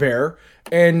Air Bear.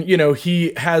 And,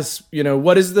 he has,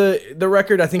 what is the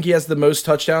record? I think he has the most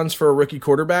touchdowns for a rookie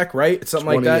quarterback, right? It's something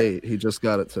like that. He just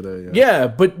got it today. Yeah,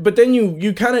 but then you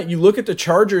look at the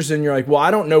Chargers and you're like, well,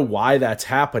 I don't know why that's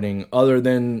happening other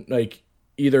than like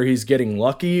either he's getting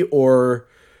lucky or,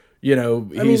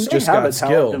 he's just got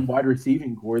skill. And wide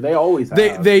receiving core. They always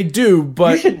have. They do,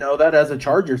 but you should know that as a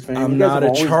Chargers fan. I'm not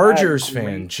a Chargers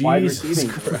fan.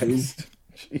 Jesus Christ.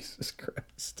 Jesus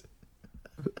Christ.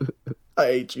 I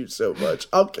hate you so much.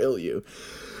 I'll kill you.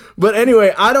 But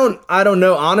anyway, I don't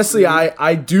know. Honestly,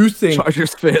 I do think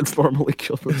Chargers fans normally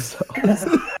kill themselves.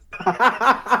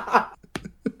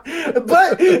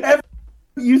 But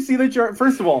you see the chart.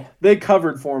 First of all, they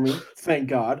covered for me. Thank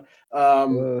God.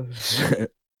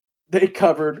 They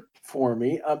covered for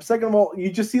me. Second of all, you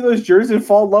just see those jerseys and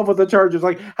fall in love with the Chargers.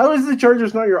 Like, how is the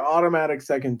Chargers not your automatic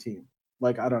second team?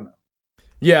 Like, I don't know.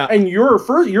 Yeah, and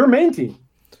your main team.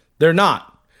 They're not.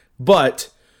 But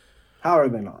how are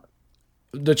they not?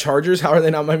 The Chargers, how are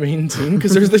they not my main team?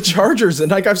 Because there's the Chargers.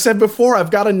 And like I've said before, I've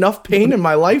got enough pain in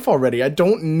my life already. I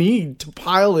don't need to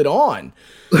pile it on.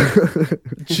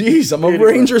 Jeez, I'm a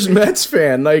Rangers Mets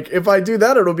fan. Like if I do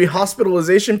that, it'll be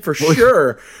hospitalization for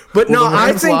sure. But well, no,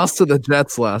 I think lost to the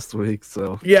Jets last week.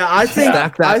 So yeah, I think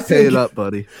stack that pain up,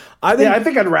 buddy. I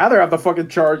think I'd rather have the fucking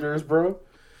Chargers, bro.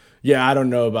 Yeah, I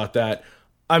don't know about that.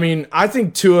 I mean, I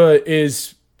think Tua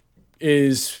is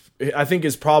I think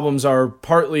his problems are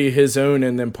partly his own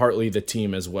and then partly the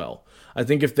team as well. I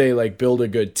think if they like build a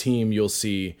good team, you'll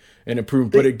see an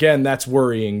improvement. But again, that's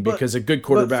worrying because a good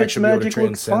quarterback should be able to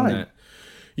transcend that.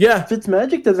 Yeah,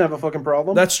 Fitzmagic doesn't have a fucking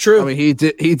problem. That's true. I mean, he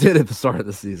did at the start of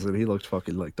the season. He looked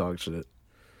fucking like dog shit.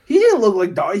 He didn't look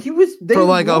like dog. He was for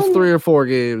like 3 or 4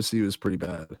 games. He was pretty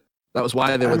bad. That was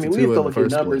why they went to 2 in the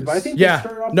first place. But I think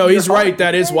no, he's right.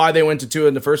 That is why they went to 2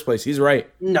 in the first place. He's right.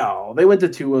 No, they went to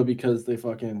 2 because they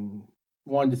fucking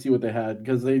wanted to see what they had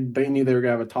because they knew they were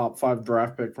gonna have a top 5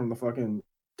 draft pick from the fucking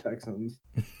Texans.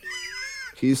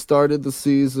 He started the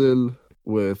season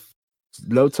with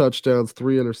no touchdowns,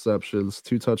 3 interceptions,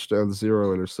 2 touchdowns,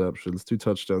 0 interceptions, 2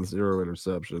 touchdowns, 0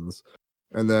 interceptions,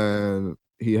 and then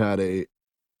he had a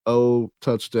 0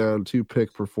 touchdown, 2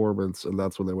 pick performance, and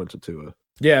that's when they went to Tua.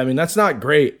 Yeah, I mean, that's not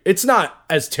great. It's not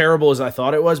as terrible as I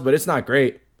thought it was, but it's not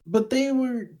great. But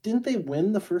didn't they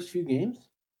win the first few games?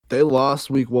 They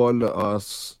lost week 1 to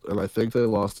us, and I think they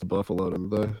lost to Buffalo, didn't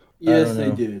they? Yes,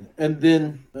 they did. And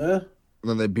then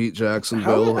they beat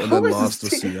Jacksonville and then lost to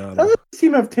Seattle. How does this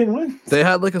team have 10 wins? They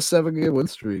had like a 7-game win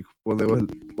streak when they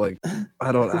went like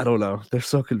I don't know. They're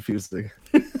so confusing.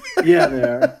 Yeah, they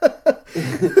are.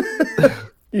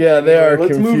 Yeah, they are.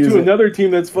 Let's move to another team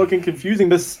that's fucking confusing.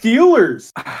 The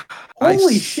Steelers.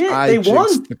 Holy shit, they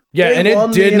won. Yeah, and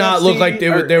it did not look like they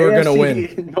were going to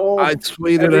win. No, I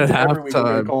tweeted at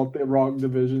halftime. Call it the wrong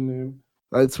division name.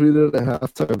 I tweeted at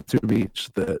halftime to Beach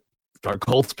that our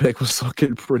Colts pick was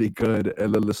looking pretty good,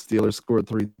 and then the Steelers scored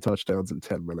 3 touchdowns in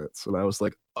 10 minutes, and I was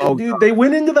like, "Oh, dude!" They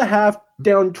went into the half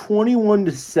down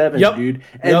 21-7, dude,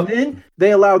 and then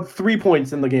they allowed 3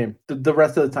 points in the game. The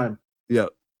rest of the time. Yeah.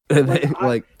 And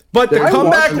but the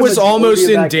comeback was almost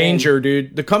in danger,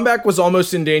 dude. The comeback was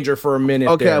almost in danger for a minute.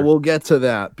 Okay, we'll get to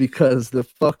that because the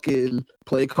fucking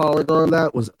play calling on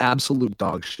that was absolute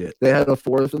dog shit. They had a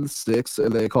 4th and 6,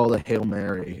 and they called a Hail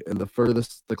Mary, and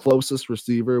the closest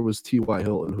receiver was T.Y.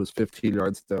 Hilton, who was 15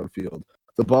 yards downfield.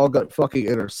 The ball got fucking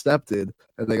intercepted,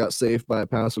 and they got saved by a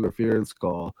pass interference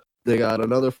call. They got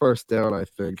another first down, I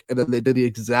think, and then they did the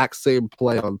exact same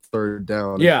play on 3rd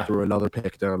down. Yeah. Through another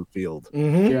pick downfield.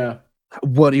 Mm-hmm. Yeah.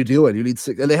 What are you doing? You need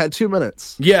 6, and they had 2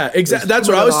 minutes. Yeah, exactly. That's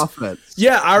what I was. Offense.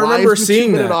 Yeah, I remember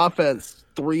seeing that offense.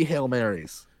 3 Hail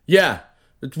Marys. Yeah,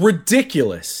 it's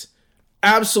ridiculous.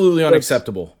 Absolutely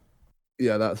unacceptable.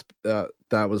 Yeah,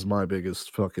 that was my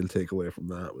biggest fucking takeaway from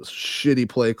that was shitty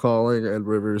play calling, and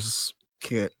Rivers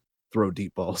can't throw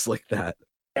deep balls like that.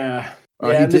 Yeah.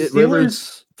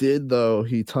 Rivers did though.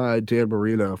 He tied Dan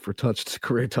Marino for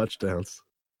career touchdowns.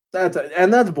 That's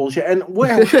bullshit. And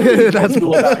that's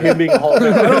cool about him being a Hall of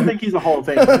Fame. I don't think he's a Hall of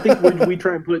Fame. I think we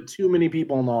try and put too many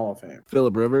people in the Hall of Fame.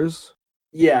 Phillip Rivers?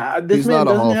 Yeah, this he's man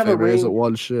not a doesn't Hall have of Famer. a He hasn't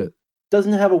won shit.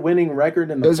 Doesn't have a winning record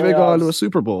in the playoffs. He hasn't gone to a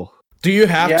Super Bowl. Do you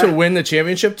have to win the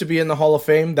championship to be in the Hall of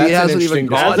Fame? That's an interesting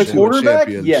question. As a quarterback,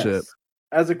 yes.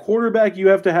 As a quarterback, you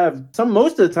have to have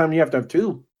most of the time you have to have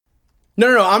 2.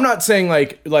 No. I'm not saying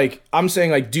like I'm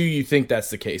saying like, do you think that's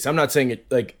the case? I'm not saying it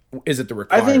like, is it the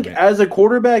requirement? I think as a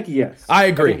quarterback, yes. I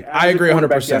agree. I agree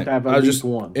 100%. I was just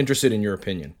one. interested in your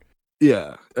opinion.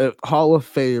 Yeah, Hall of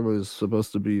Fame is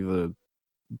supposed to be the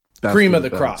best cream of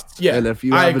the crop. Yeah, and if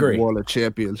you haven't won a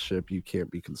championship, you can't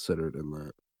be considered in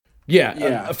that. Yeah,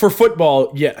 Yeah. for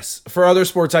football, yes. For other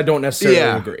sports, I don't necessarily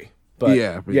Yeah. agree. But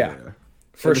yeah,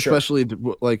 for And sure. especially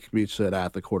like we said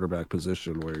at the quarterback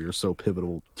position where you're so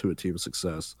pivotal to a team's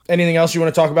success. Anything else you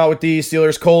want to talk about with the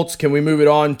Steelers Colts? Can we move it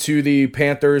on to the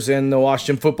Panthers and the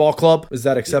Washington Football Club? Is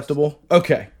that acceptable? Yes.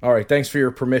 Okay. All right. Thanks for your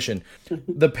permission.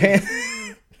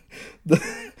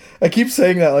 I keep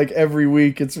saying that like every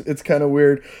week. It's kind of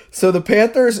weird. So the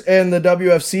Panthers and the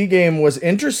WFC game was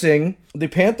interesting. The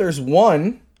Panthers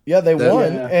won. Yeah, they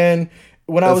won. Yeah. And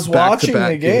when I was watching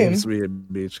the game, me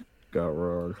and Beach got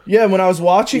wrong. Yeah, when I was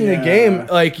watching the game,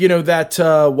 like,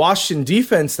 that Washington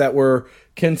defense that we're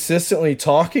consistently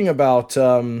talking about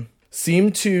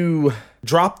seemed to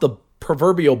drop the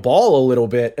proverbial ball a little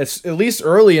bit. At least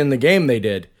early in the game they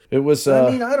did. It was. I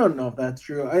mean, I don't know if that's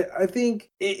true. I think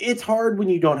it's hard when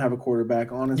you don't have a quarterback,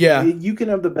 honestly. Yeah. You can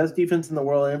have the best defense in the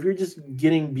world, and if you're just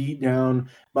getting beat down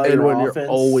by And your when offense, you're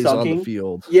always sucking, on the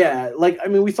field. Yeah, like, I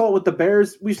mean, we saw it with the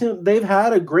Bears. We've seen they've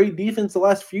had a great defense the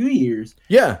last few years.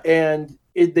 Yeah. And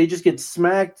they just get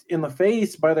smacked in the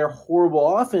face by their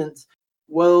horrible offense.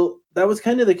 Well, that was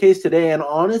kind of the case today. And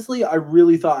honestly, I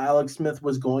really thought Alex Smith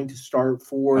was going to start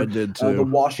for I did too. The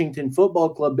Washington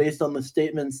Football Club based on the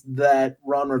statements that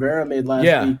Ron Rivera made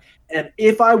last week. And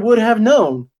if I would have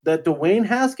known that Dwayne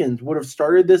Haskins would have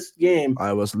started this game,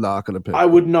 I was not going to pick I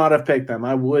would not have picked them.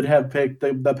 I would have picked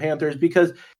the Panthers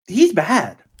because he's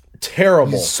bad.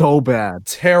 Terrible. He's so bad.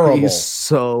 Terrible. He's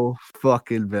so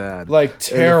fucking bad. Like,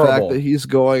 terrible. And the fact that he's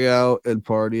going out and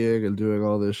partying and doing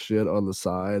all this shit on the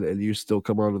side and you still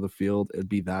come onto the field and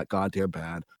be that goddamn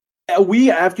bad.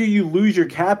 After you lose your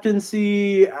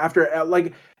captaincy, after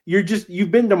like you've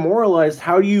been demoralized.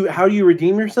 How do you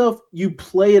redeem yourself? You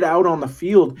play it out on the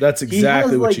field. That's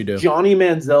exactly what you do. Johnny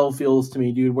Manziel feels to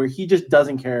me, dude, where he just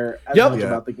doesn't care as much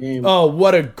about the game. Oh,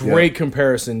 what a great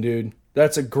comparison, dude.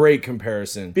 That's a great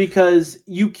comparison. Because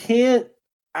you can't,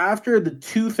 after the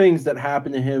two things that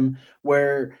happened to him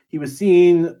where he was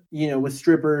seen, with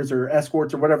strippers or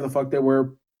escorts or whatever the fuck they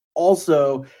were,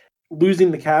 also losing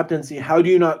the captaincy, how do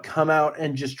you not come out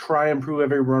and just try and prove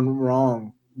everyone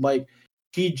wrong? Like,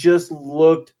 he just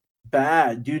looked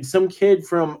bad, dude. Some kid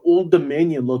from Old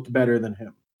Dominion looked better than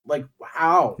him. Like,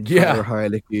 how? Yeah.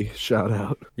 Heineke, shout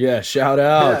out. Yeah, shout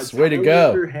outs. Way to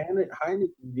go. Heineke,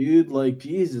 dude, like,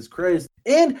 Jesus Christ.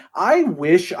 And I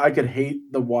wish I could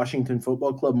hate the Washington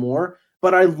Football Club more,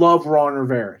 but I love Ron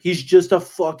Rivera. He's just a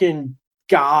fucking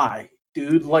guy,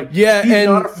 dude. Like, yeah, he's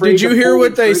and not afraid did you to hear pull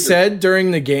what the they trigger. said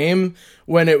during the game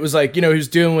when it was like, he was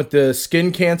dealing with the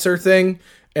skin cancer thing,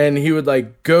 and he would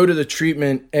like go to the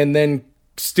treatment and then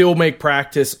still make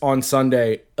practice on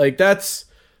Sunday. Like, that's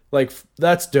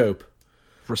dope.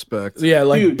 Respect. Yeah,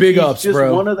 like, Dude, big he's ups, just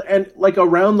bro. One of the, and like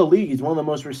around the league, he's one of the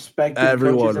most respected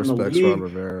Everyone coaches in the respects league. Ron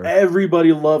Rivera.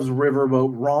 Everybody loves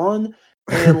Riverboat Ron,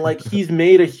 and like, he's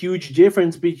made a huge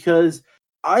difference because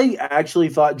I actually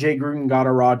thought Jay Gruden got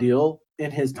a raw deal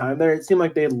in his time there. It seemed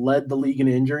like they led the league in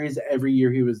injuries every year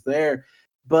he was there,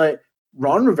 but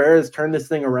Ron Rivera has turned this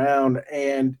thing around,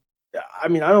 and I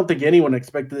mean, I don't think anyone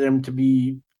expected him to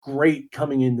be great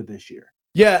coming into this year.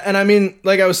 Yeah, and I mean,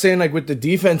 like I was saying, like with the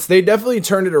defense, they definitely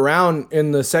turned it around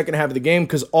in the second half of the game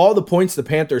because all the points the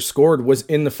Panthers scored was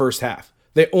in the first half.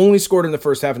 They only scored in the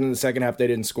first half, and in the second half, they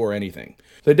didn't score anything.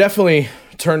 They definitely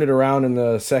turned it around in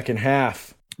the second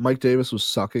half. Mike Davis was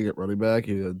sucking at running back.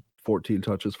 He had 14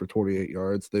 touches for 28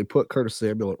 yards. They put Curtis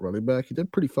Samuel at running back. He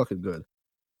did pretty fucking good.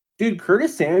 Dude,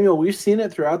 Curtis Samuel, we've seen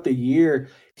it throughout the year.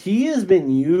 He has been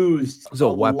used He's a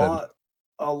weapon.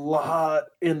 A lot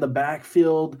in the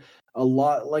backfield. A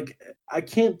lot. Like, I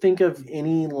can't think of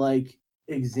any, like,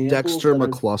 examples. Dexter that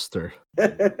McCluster.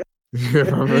 You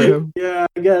remember him? Yeah,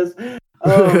 I guess.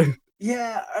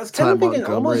 Yeah, I was kind Ty of thinking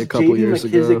Montgomery almost a couple J.D. years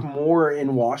McKissick ago. more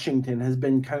in Washington has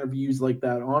been kind of used like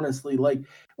that, honestly. Like,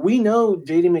 we know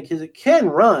J.D. McKissick can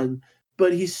run,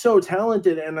 but he's so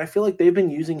talented, and I feel like they've been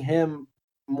using him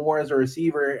more as a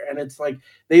receiver, and it's like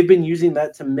they've been using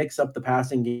that to mix up the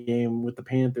passing game with the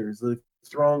Panthers, like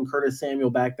throwing Curtis Samuel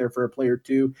back there for a play or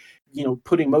two,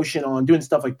 putting motion on, doing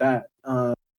stuff like that.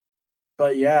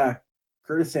 But yeah,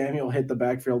 Curtis Samuel hit the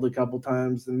backfield a couple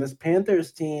times, and this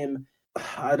Panthers team,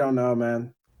 I don't know,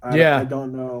 man. I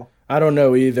don't know. I don't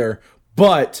know either.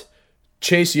 But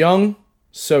Chase Young,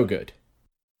 so good.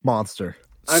 Monster.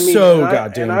 I mean,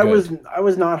 goddamn good. I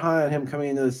was not high on him coming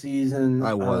into the season.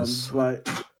 I was. But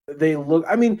they look.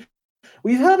 I mean,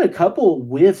 we've had a couple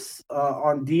whiffs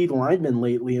on D linemen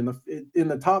lately in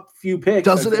the top few picks.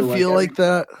 Doesn't it feel like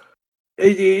that?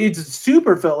 It's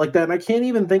super felt like that, and I can't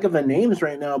even think of the names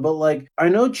right now. But like, I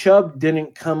know Chubb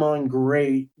didn't come on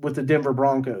great with the Denver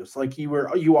Broncos. Like,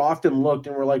 you often looked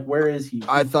and were like, where is he?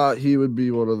 I thought he would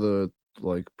be one of the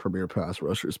like premier pass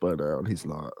rushers by now, and he's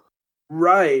not.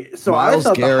 Right. So Myles I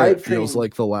thought Garrett the hype feels thing,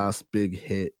 like the last big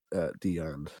hit at the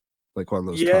end, like one of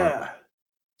those yeah.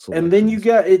 top And then you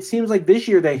selections. get, it seems like this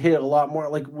year they hit a lot more.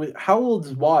 Like, how old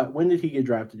is Watt? When did he get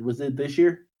drafted? Was it this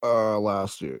year?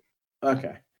 Last year.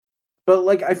 Okay. But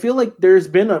like, I feel like there's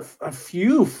been a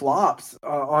few flops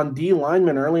on D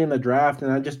linemen early in the draft,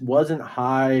 and I just wasn't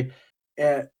high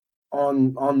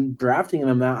on drafting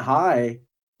them that high.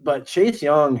 But Chase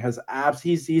Young has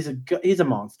he's a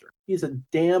monster. He's a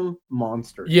damn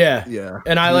monster. Yeah. Yeah.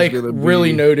 And I he's like gonna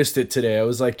really be- noticed it today. I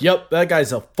was like, yep, that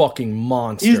guy's a fucking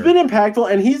monster. He's been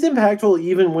impactful, and he's impactful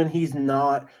even when he's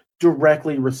not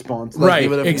directly responsible. Right,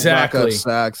 even if exactly. he's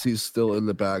not got sacks, he's still in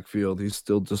the backfield. He's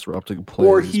still disrupting plays.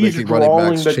 Or he's making running drawing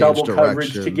backs the change double coverage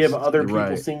to directions. give other You're people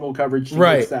right. single coverage to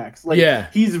Right. get sacks. Like, Yeah.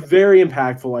 he's very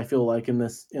impactful, I feel like, in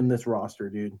this roster,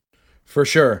 dude. For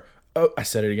sure. Oh, I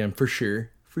said it again. For sure.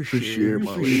 For sure. sure, For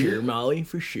Molly. sure, Molly.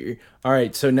 For sure. All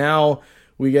right. So now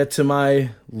we get to my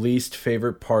least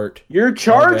favorite part Your of every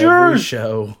Chargers,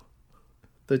 show.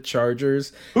 The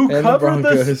Chargers. who and the covered the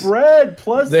Broncos. spread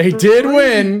plus They 3. did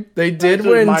win. They did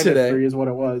Actually, win minus today. 3 is what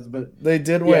it was, but They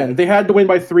did yeah, win. they had to win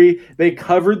by 3. They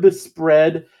covered the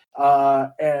spread,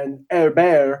 and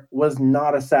Herbert was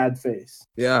not a sad face.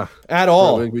 Yeah. At I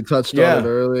all. think we touched Yeah. on it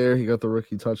earlier. He got the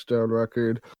rookie touchdown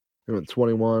record. He went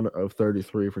 21 of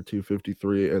 33 for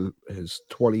 253 and his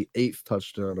 28th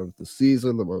touchdown of the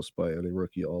season, the most by any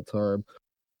rookie all time.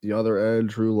 The other end,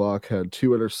 Drew Lock had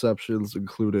 2 interceptions,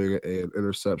 including an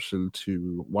interception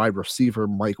to wide receiver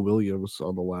Mike Williams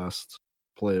on the last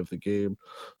play of the game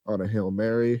on a Hail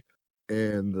Mary.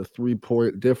 And the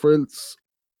 3-point difference,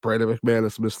 Brandon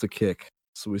McManus missed a kick.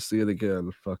 So we see it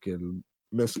again. Fucking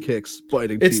missed kicks,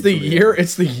 biting. It's teams the in year. ass.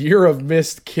 It's the year of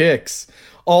missed kicks.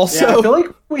 Also, Yeah, I feel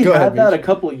like we Go had ahead, that Mitch. a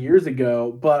couple of years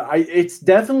ago, but it's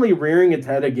definitely rearing its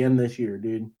head again this year,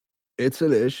 dude. It's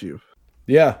an issue.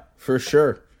 yeah, for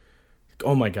sure.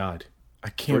 Oh my God, I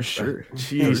can't. For sure.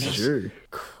 Jesus For sure.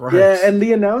 Christ. Yeah, and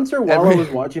the announcer while I was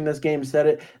watching this game said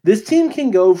it. This team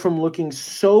can go from looking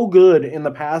so good in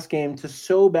the pass game to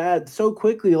so bad so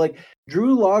quickly. Like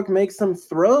Drew Lock makes some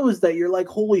throws that you're like,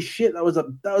 holy shit, that was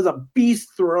a beast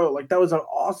throw. Like that was an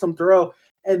awesome throw.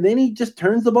 And then he just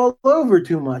turns the ball over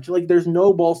too much. Like there's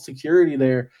no ball security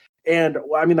there. And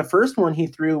I mean, the first one he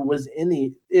threw was in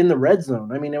the red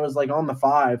zone. I mean, it was like on the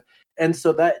 5. And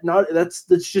so that's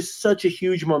just such a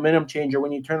huge momentum changer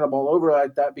when you turn the ball over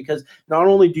like that, because not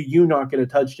only do you not get a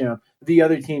touchdown, the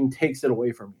other team takes it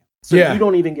away from you. So Yeah. you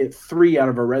don't even get 3 out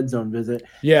of a red zone visit.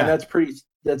 Yeah. And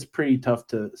that's pretty tough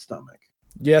to stomach.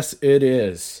 Yes, it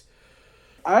is.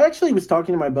 I actually was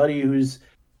talking to my buddy who's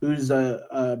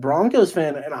a Broncos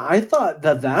fan, and I thought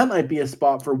that might be a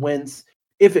spot for Wentz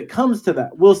if it comes to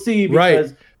that. We'll see,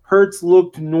 because Right. Hurts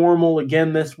looked normal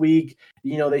again this week.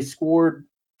 You know, they scored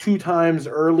 2 times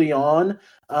early on.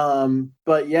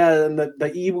 But yeah, and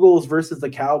the Eagles versus the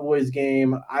Cowboys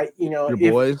game, Your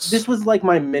if boys. this was like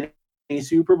my mini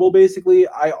Super Bowl, basically,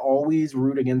 I always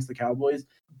root against the Cowboys.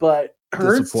 But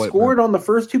Hurts Disappointment. scored on the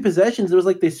first 2 possessions. It was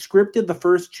like they scripted the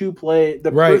first 2 Right.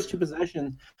 first 2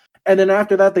 possessions, and then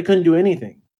after that they couldn't do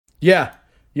anything. Yeah.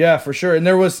 Yeah, for sure. And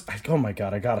there was. Oh my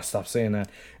God, I gotta stop saying that.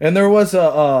 And there was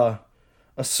a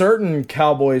certain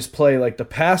Cowboys play, like the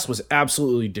pass was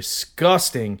absolutely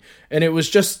disgusting, and it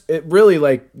really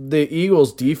like the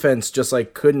Eagles defense just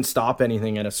like couldn't stop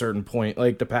anything at a certain point,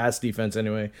 like the pass defense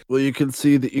anyway. Well, you can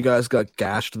see that you guys got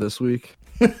gashed this week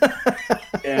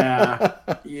Yeah,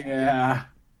 yeah.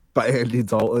 by Andy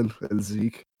Dalton and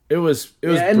Zeke. It was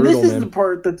And brutal, this is man. the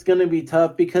part that's going to be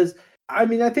tough, because I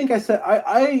mean, I think I said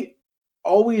I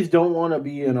always don't want to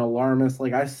be an alarmist.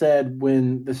 Like I said,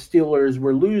 when the Steelers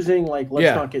were losing, like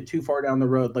let's not get too far down the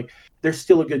road. Like they're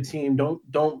still a good team.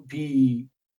 Don't be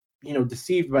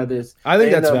deceived by this. I think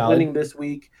They that's ended up valid. winning this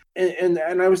week, and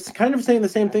I was kind of saying the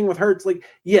same thing with Hurts. Like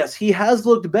yes, he has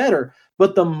looked better,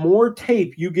 but the more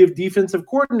tape you give defensive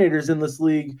coordinators in this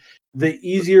league, the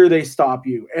easier they stop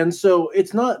you. And so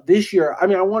it's not this year. I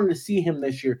mean, I wanted to see him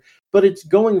this year, but it's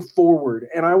going forward.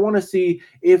 And I want to see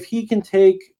if he can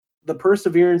take the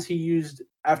perseverance he used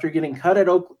after getting cut at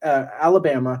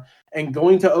Alabama and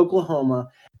going to Oklahoma,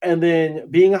 and then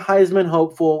being a Heisman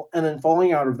hopeful, and then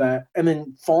falling out of that, and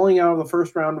then falling out of the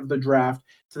first round of the draft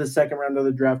to the second round of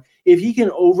the draft. If he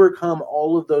can overcome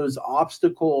all of those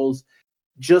obstacles,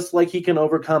 just like he can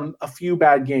overcome a few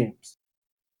bad games,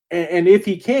 and if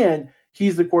he can,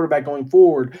 he's the quarterback going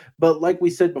forward. But like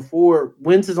we said before,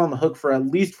 Wentz is on the hook for at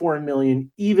least $4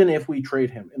 million, even if we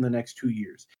trade him in the next 2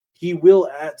 years. He will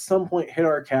at some point hit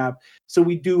our cap, so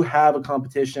we do have a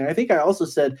competition. I think I also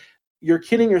said you're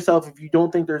kidding yourself if you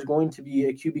don't think there's going to be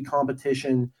a QB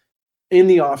competition in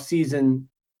the offseason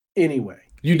anyway.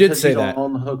 You did because say he's that.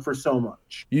 on the hook for so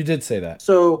much. You did say that.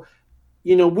 So,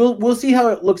 we'll see how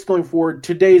it looks going forward.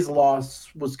 Today's loss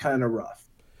was kind of rough.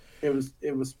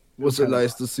 Was it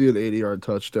nice to see an 80-yard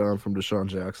touchdown from Deshaun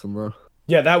Jackson though?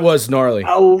 Yeah, that was gnarly.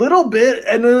 A little bit,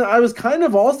 and then I was kind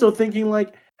of also thinking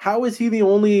like, how is he the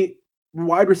only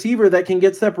wide receiver that can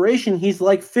get separation? He's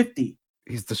like 50.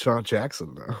 He's Deshaun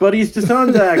Jackson though. But he's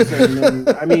Deshaun Jackson. And,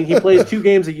 I mean, he plays 2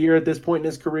 games a year at this point in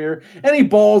his career, and he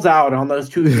balls out on those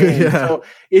 2 games. Yeah. So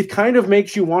it kind of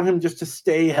makes you want him just to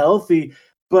stay healthy.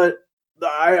 But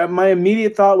my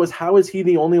immediate thought was, how is he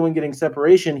the only one getting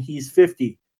separation? He's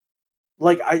 50.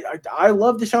 Like, I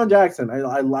love Deshaun Jackson.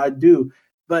 I do.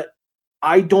 But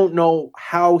I don't know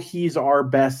how he's our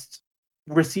best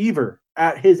receiver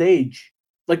at his age.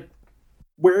 Like,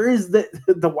 where is the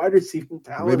wide receiving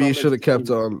talent? Maybe you should have kept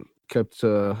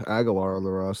Aguilar on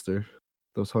the roster.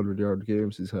 Those 100-yard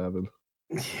games he's having.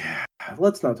 Yeah,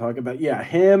 let's not talk about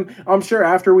him. I'm sure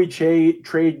after we trade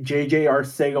JJ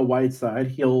Arcega-Whiteside,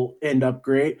 he'll end up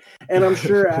great. And I'm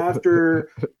sure after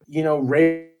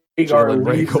Rhaegar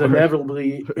leaves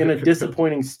inevitably in a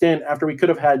disappointing stint after we could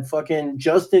have had fucking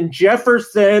Justin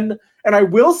Jefferson, and I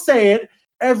will say it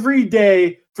every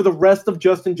day for the rest of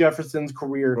Justin Jefferson's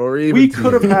career. We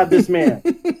could have had this man.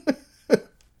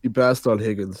 He passed on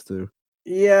Higgins too.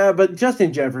 Yeah, but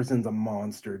Justin Jefferson's a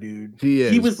monster, dude. He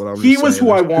is. He was who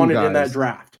I wanted in that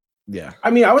draft. Yeah. I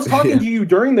mean, I was talking to you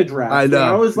during the draft. I know.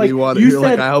 I was like, you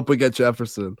said, I hope we get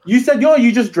Jefferson. You said,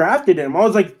 you just drafted him. I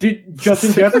was like, did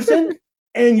Justin Jefferson?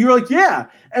 And you were like, yeah.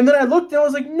 And then I looked and I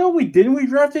was like, no, we didn't. We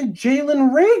drafted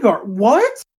Jalen Rhaegar.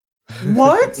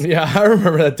 What? Yeah, I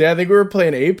remember that day. I think we were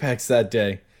playing Apex that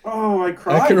day. Oh, I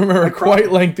cried. I can remember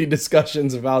quite lengthy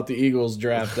discussions about the Eagles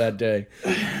draft that day.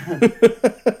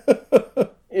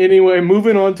 Anyway,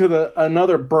 moving on to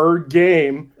another bird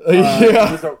game.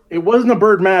 It wasn't a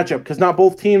bird matchup because not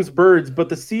both teams birds, but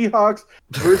the Seahawks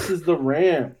versus the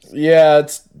Rams. Yeah,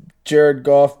 it's Jared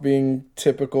Goff being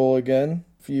typical again.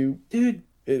 Dude,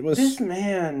 this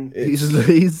man. Did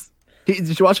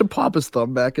you watch him pop his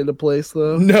thumb back into place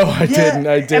though? No, I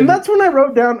didn't. And that's when I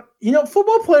wrote down,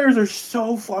 football players are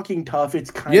so fucking tough.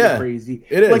 It's kind of crazy.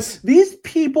 It is. Like, these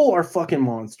people are fucking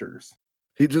monsters.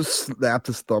 He just snapped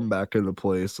his thumb back into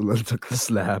place and then took the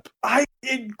snap.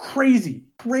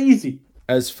 Crazy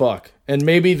as fuck. And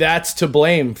maybe that's to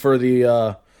blame for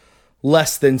the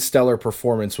less than stellar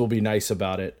performance. We'll be nice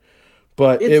about it.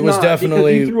 But it was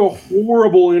definitely. He threw a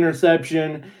horrible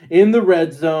interception in the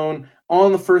red zone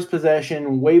on the first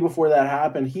possession way before that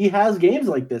happened. He has games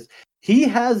like this. He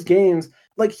has games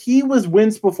like he was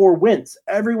Wentz before Wentz.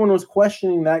 Everyone was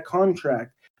questioning that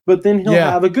contract, but then he'll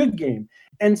have a good game.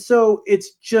 And so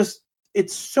it's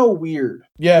so weird.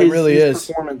 Yeah, it really is.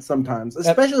 Performance sometimes,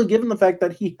 especially given the fact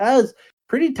that he has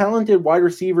pretty talented wide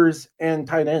receivers and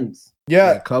tight ends.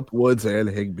 Yeah, Kupp, Woods, and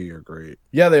Higbee are great.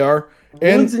 Yeah, they are.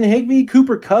 Woods and Higbee,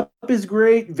 Cooper Kupp is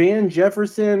great. Van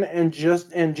Jefferson and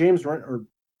James or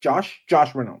Josh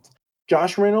Reynolds.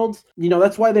 Josh Reynolds,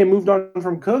 that's why they moved on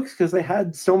from Cooks, because they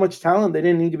had so much talent. They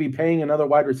didn't need to be paying another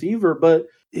wide receiver, but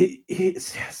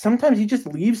sometimes he just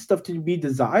leaves stuff to be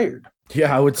desired.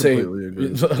 Yeah, I would say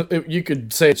you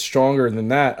could say it's stronger than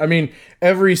that. I mean,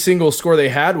 every single score they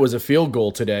had was a field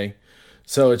goal today.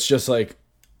 So it's just like,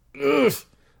 ugh.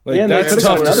 That's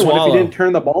tough to swallow. If he didn't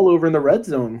turn the ball over in the red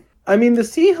zone. I mean, the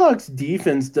Seahawks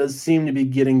defense does seem to be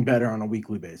getting better on a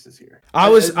weekly basis here. I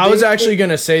was actually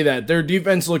going to say that. Their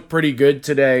defense looked pretty good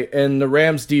today, and the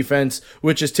Rams defense,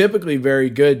 which is typically very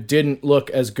good, didn't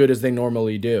look as good as they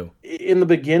normally do. In the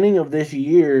beginning of this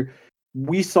year,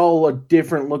 we saw a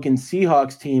different looking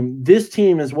Seahawks team. This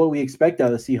team is what we expect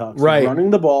out of the Seahawks. Right. Running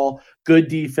the ball, good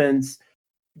defense,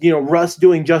 Russ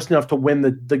doing just enough to win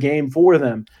the game for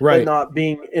them, right? But not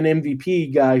being an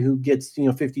MVP guy who gets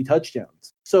 50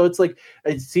 touchdowns. So it's like,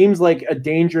 it seems like a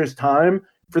dangerous time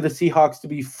for the Seahawks to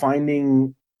be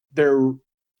finding their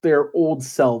old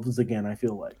selves again. I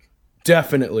feel like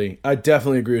I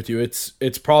definitely agree with you.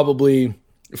 It's probably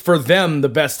for them the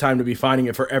best time to be finding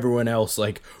it. For everyone else,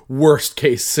 like worst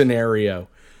case scenario.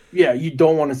 Yeah, you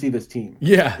don't want to see this team.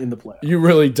 In the playoffs. You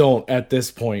really don't at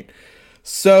this point.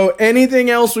 So,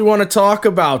 anything else we want to talk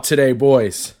about today,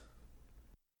 boys?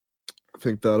 I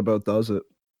think that about does it.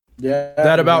 Yeah.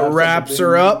 That about wraps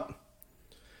her up.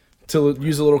 To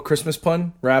use a little Christmas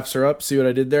pun, wraps her up. See what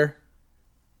I did there?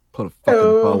 Put a fucking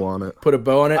bow on it. Put a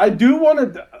bow on it.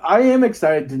 I am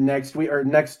excited to next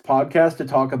podcast to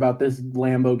talk about this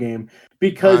Lambeau game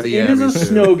because it is a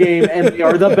snow game and they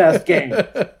are the best game.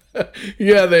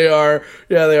 Yeah, they are.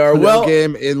 Yeah, they are. Well, Well,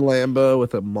 game in Lambeau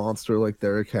with a monster like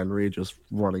Derrick Henry just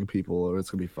running people over. It's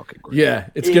gonna be fucking great. yeah,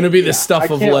 it's gonna be the stuff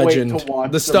I of can't wait legend, to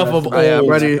watch the stuff rest of of old. the I'm game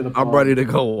ready. after the I'm pod. ready to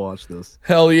go watch this.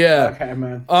 Hell yeah. Okay,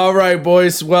 man. All right,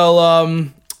 boys. Well,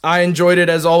 I enjoyed it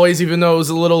as always, even though it was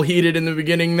a little heated in the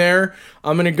beginning there.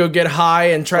 I'm going to go get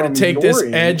high and try From to take this your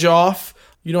end. edge off.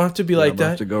 You don't have to be like I'm gonna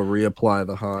have that. to go reapply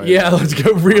the high. Yeah, let's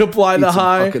go reapply Eat the some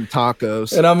high. fucking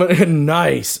tacos. And I'm gonna,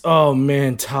 nice. Oh,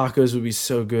 man, tacos would be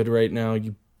so good right now,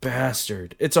 you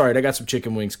bastard. It's all right. I got some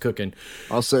chicken wings cooking.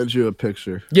 I'll send you a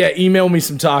picture. Yeah, email me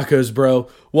some tacos, bro.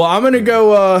 Well, I'm going to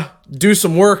go do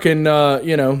some work and,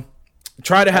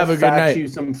 try to have a good Fax night. you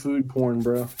some food porn,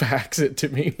 bro. Fax it to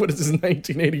me. What is this,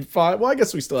 1985? Well, I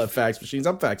guess we still have fax machines.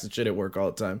 I'm faxing shit at work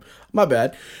all the time. My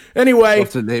bad. I'll Anyway,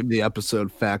 have to name the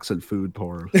episode "Facts and Food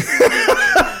Porn."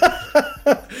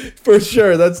 for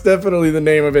sure, that's definitely the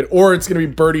name of it. Or it's going to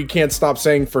be Birdie Can't Stop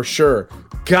Saying for sure.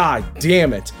 God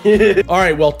damn it. All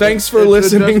right, well, thanks for It should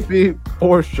listening. just be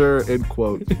for sure in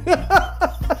quotes.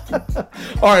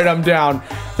 All right, I'm down.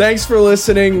 Thanks for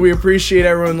listening. We appreciate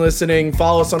everyone listening.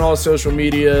 Follow us on all social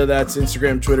media. That's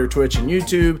Instagram, Twitter, Twitch, and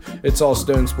YouTube. It's all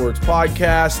Stone Sports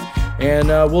Podcast. And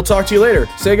we'll talk to you later.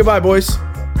 Say goodbye, boys.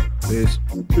 Peace.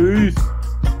 Peace.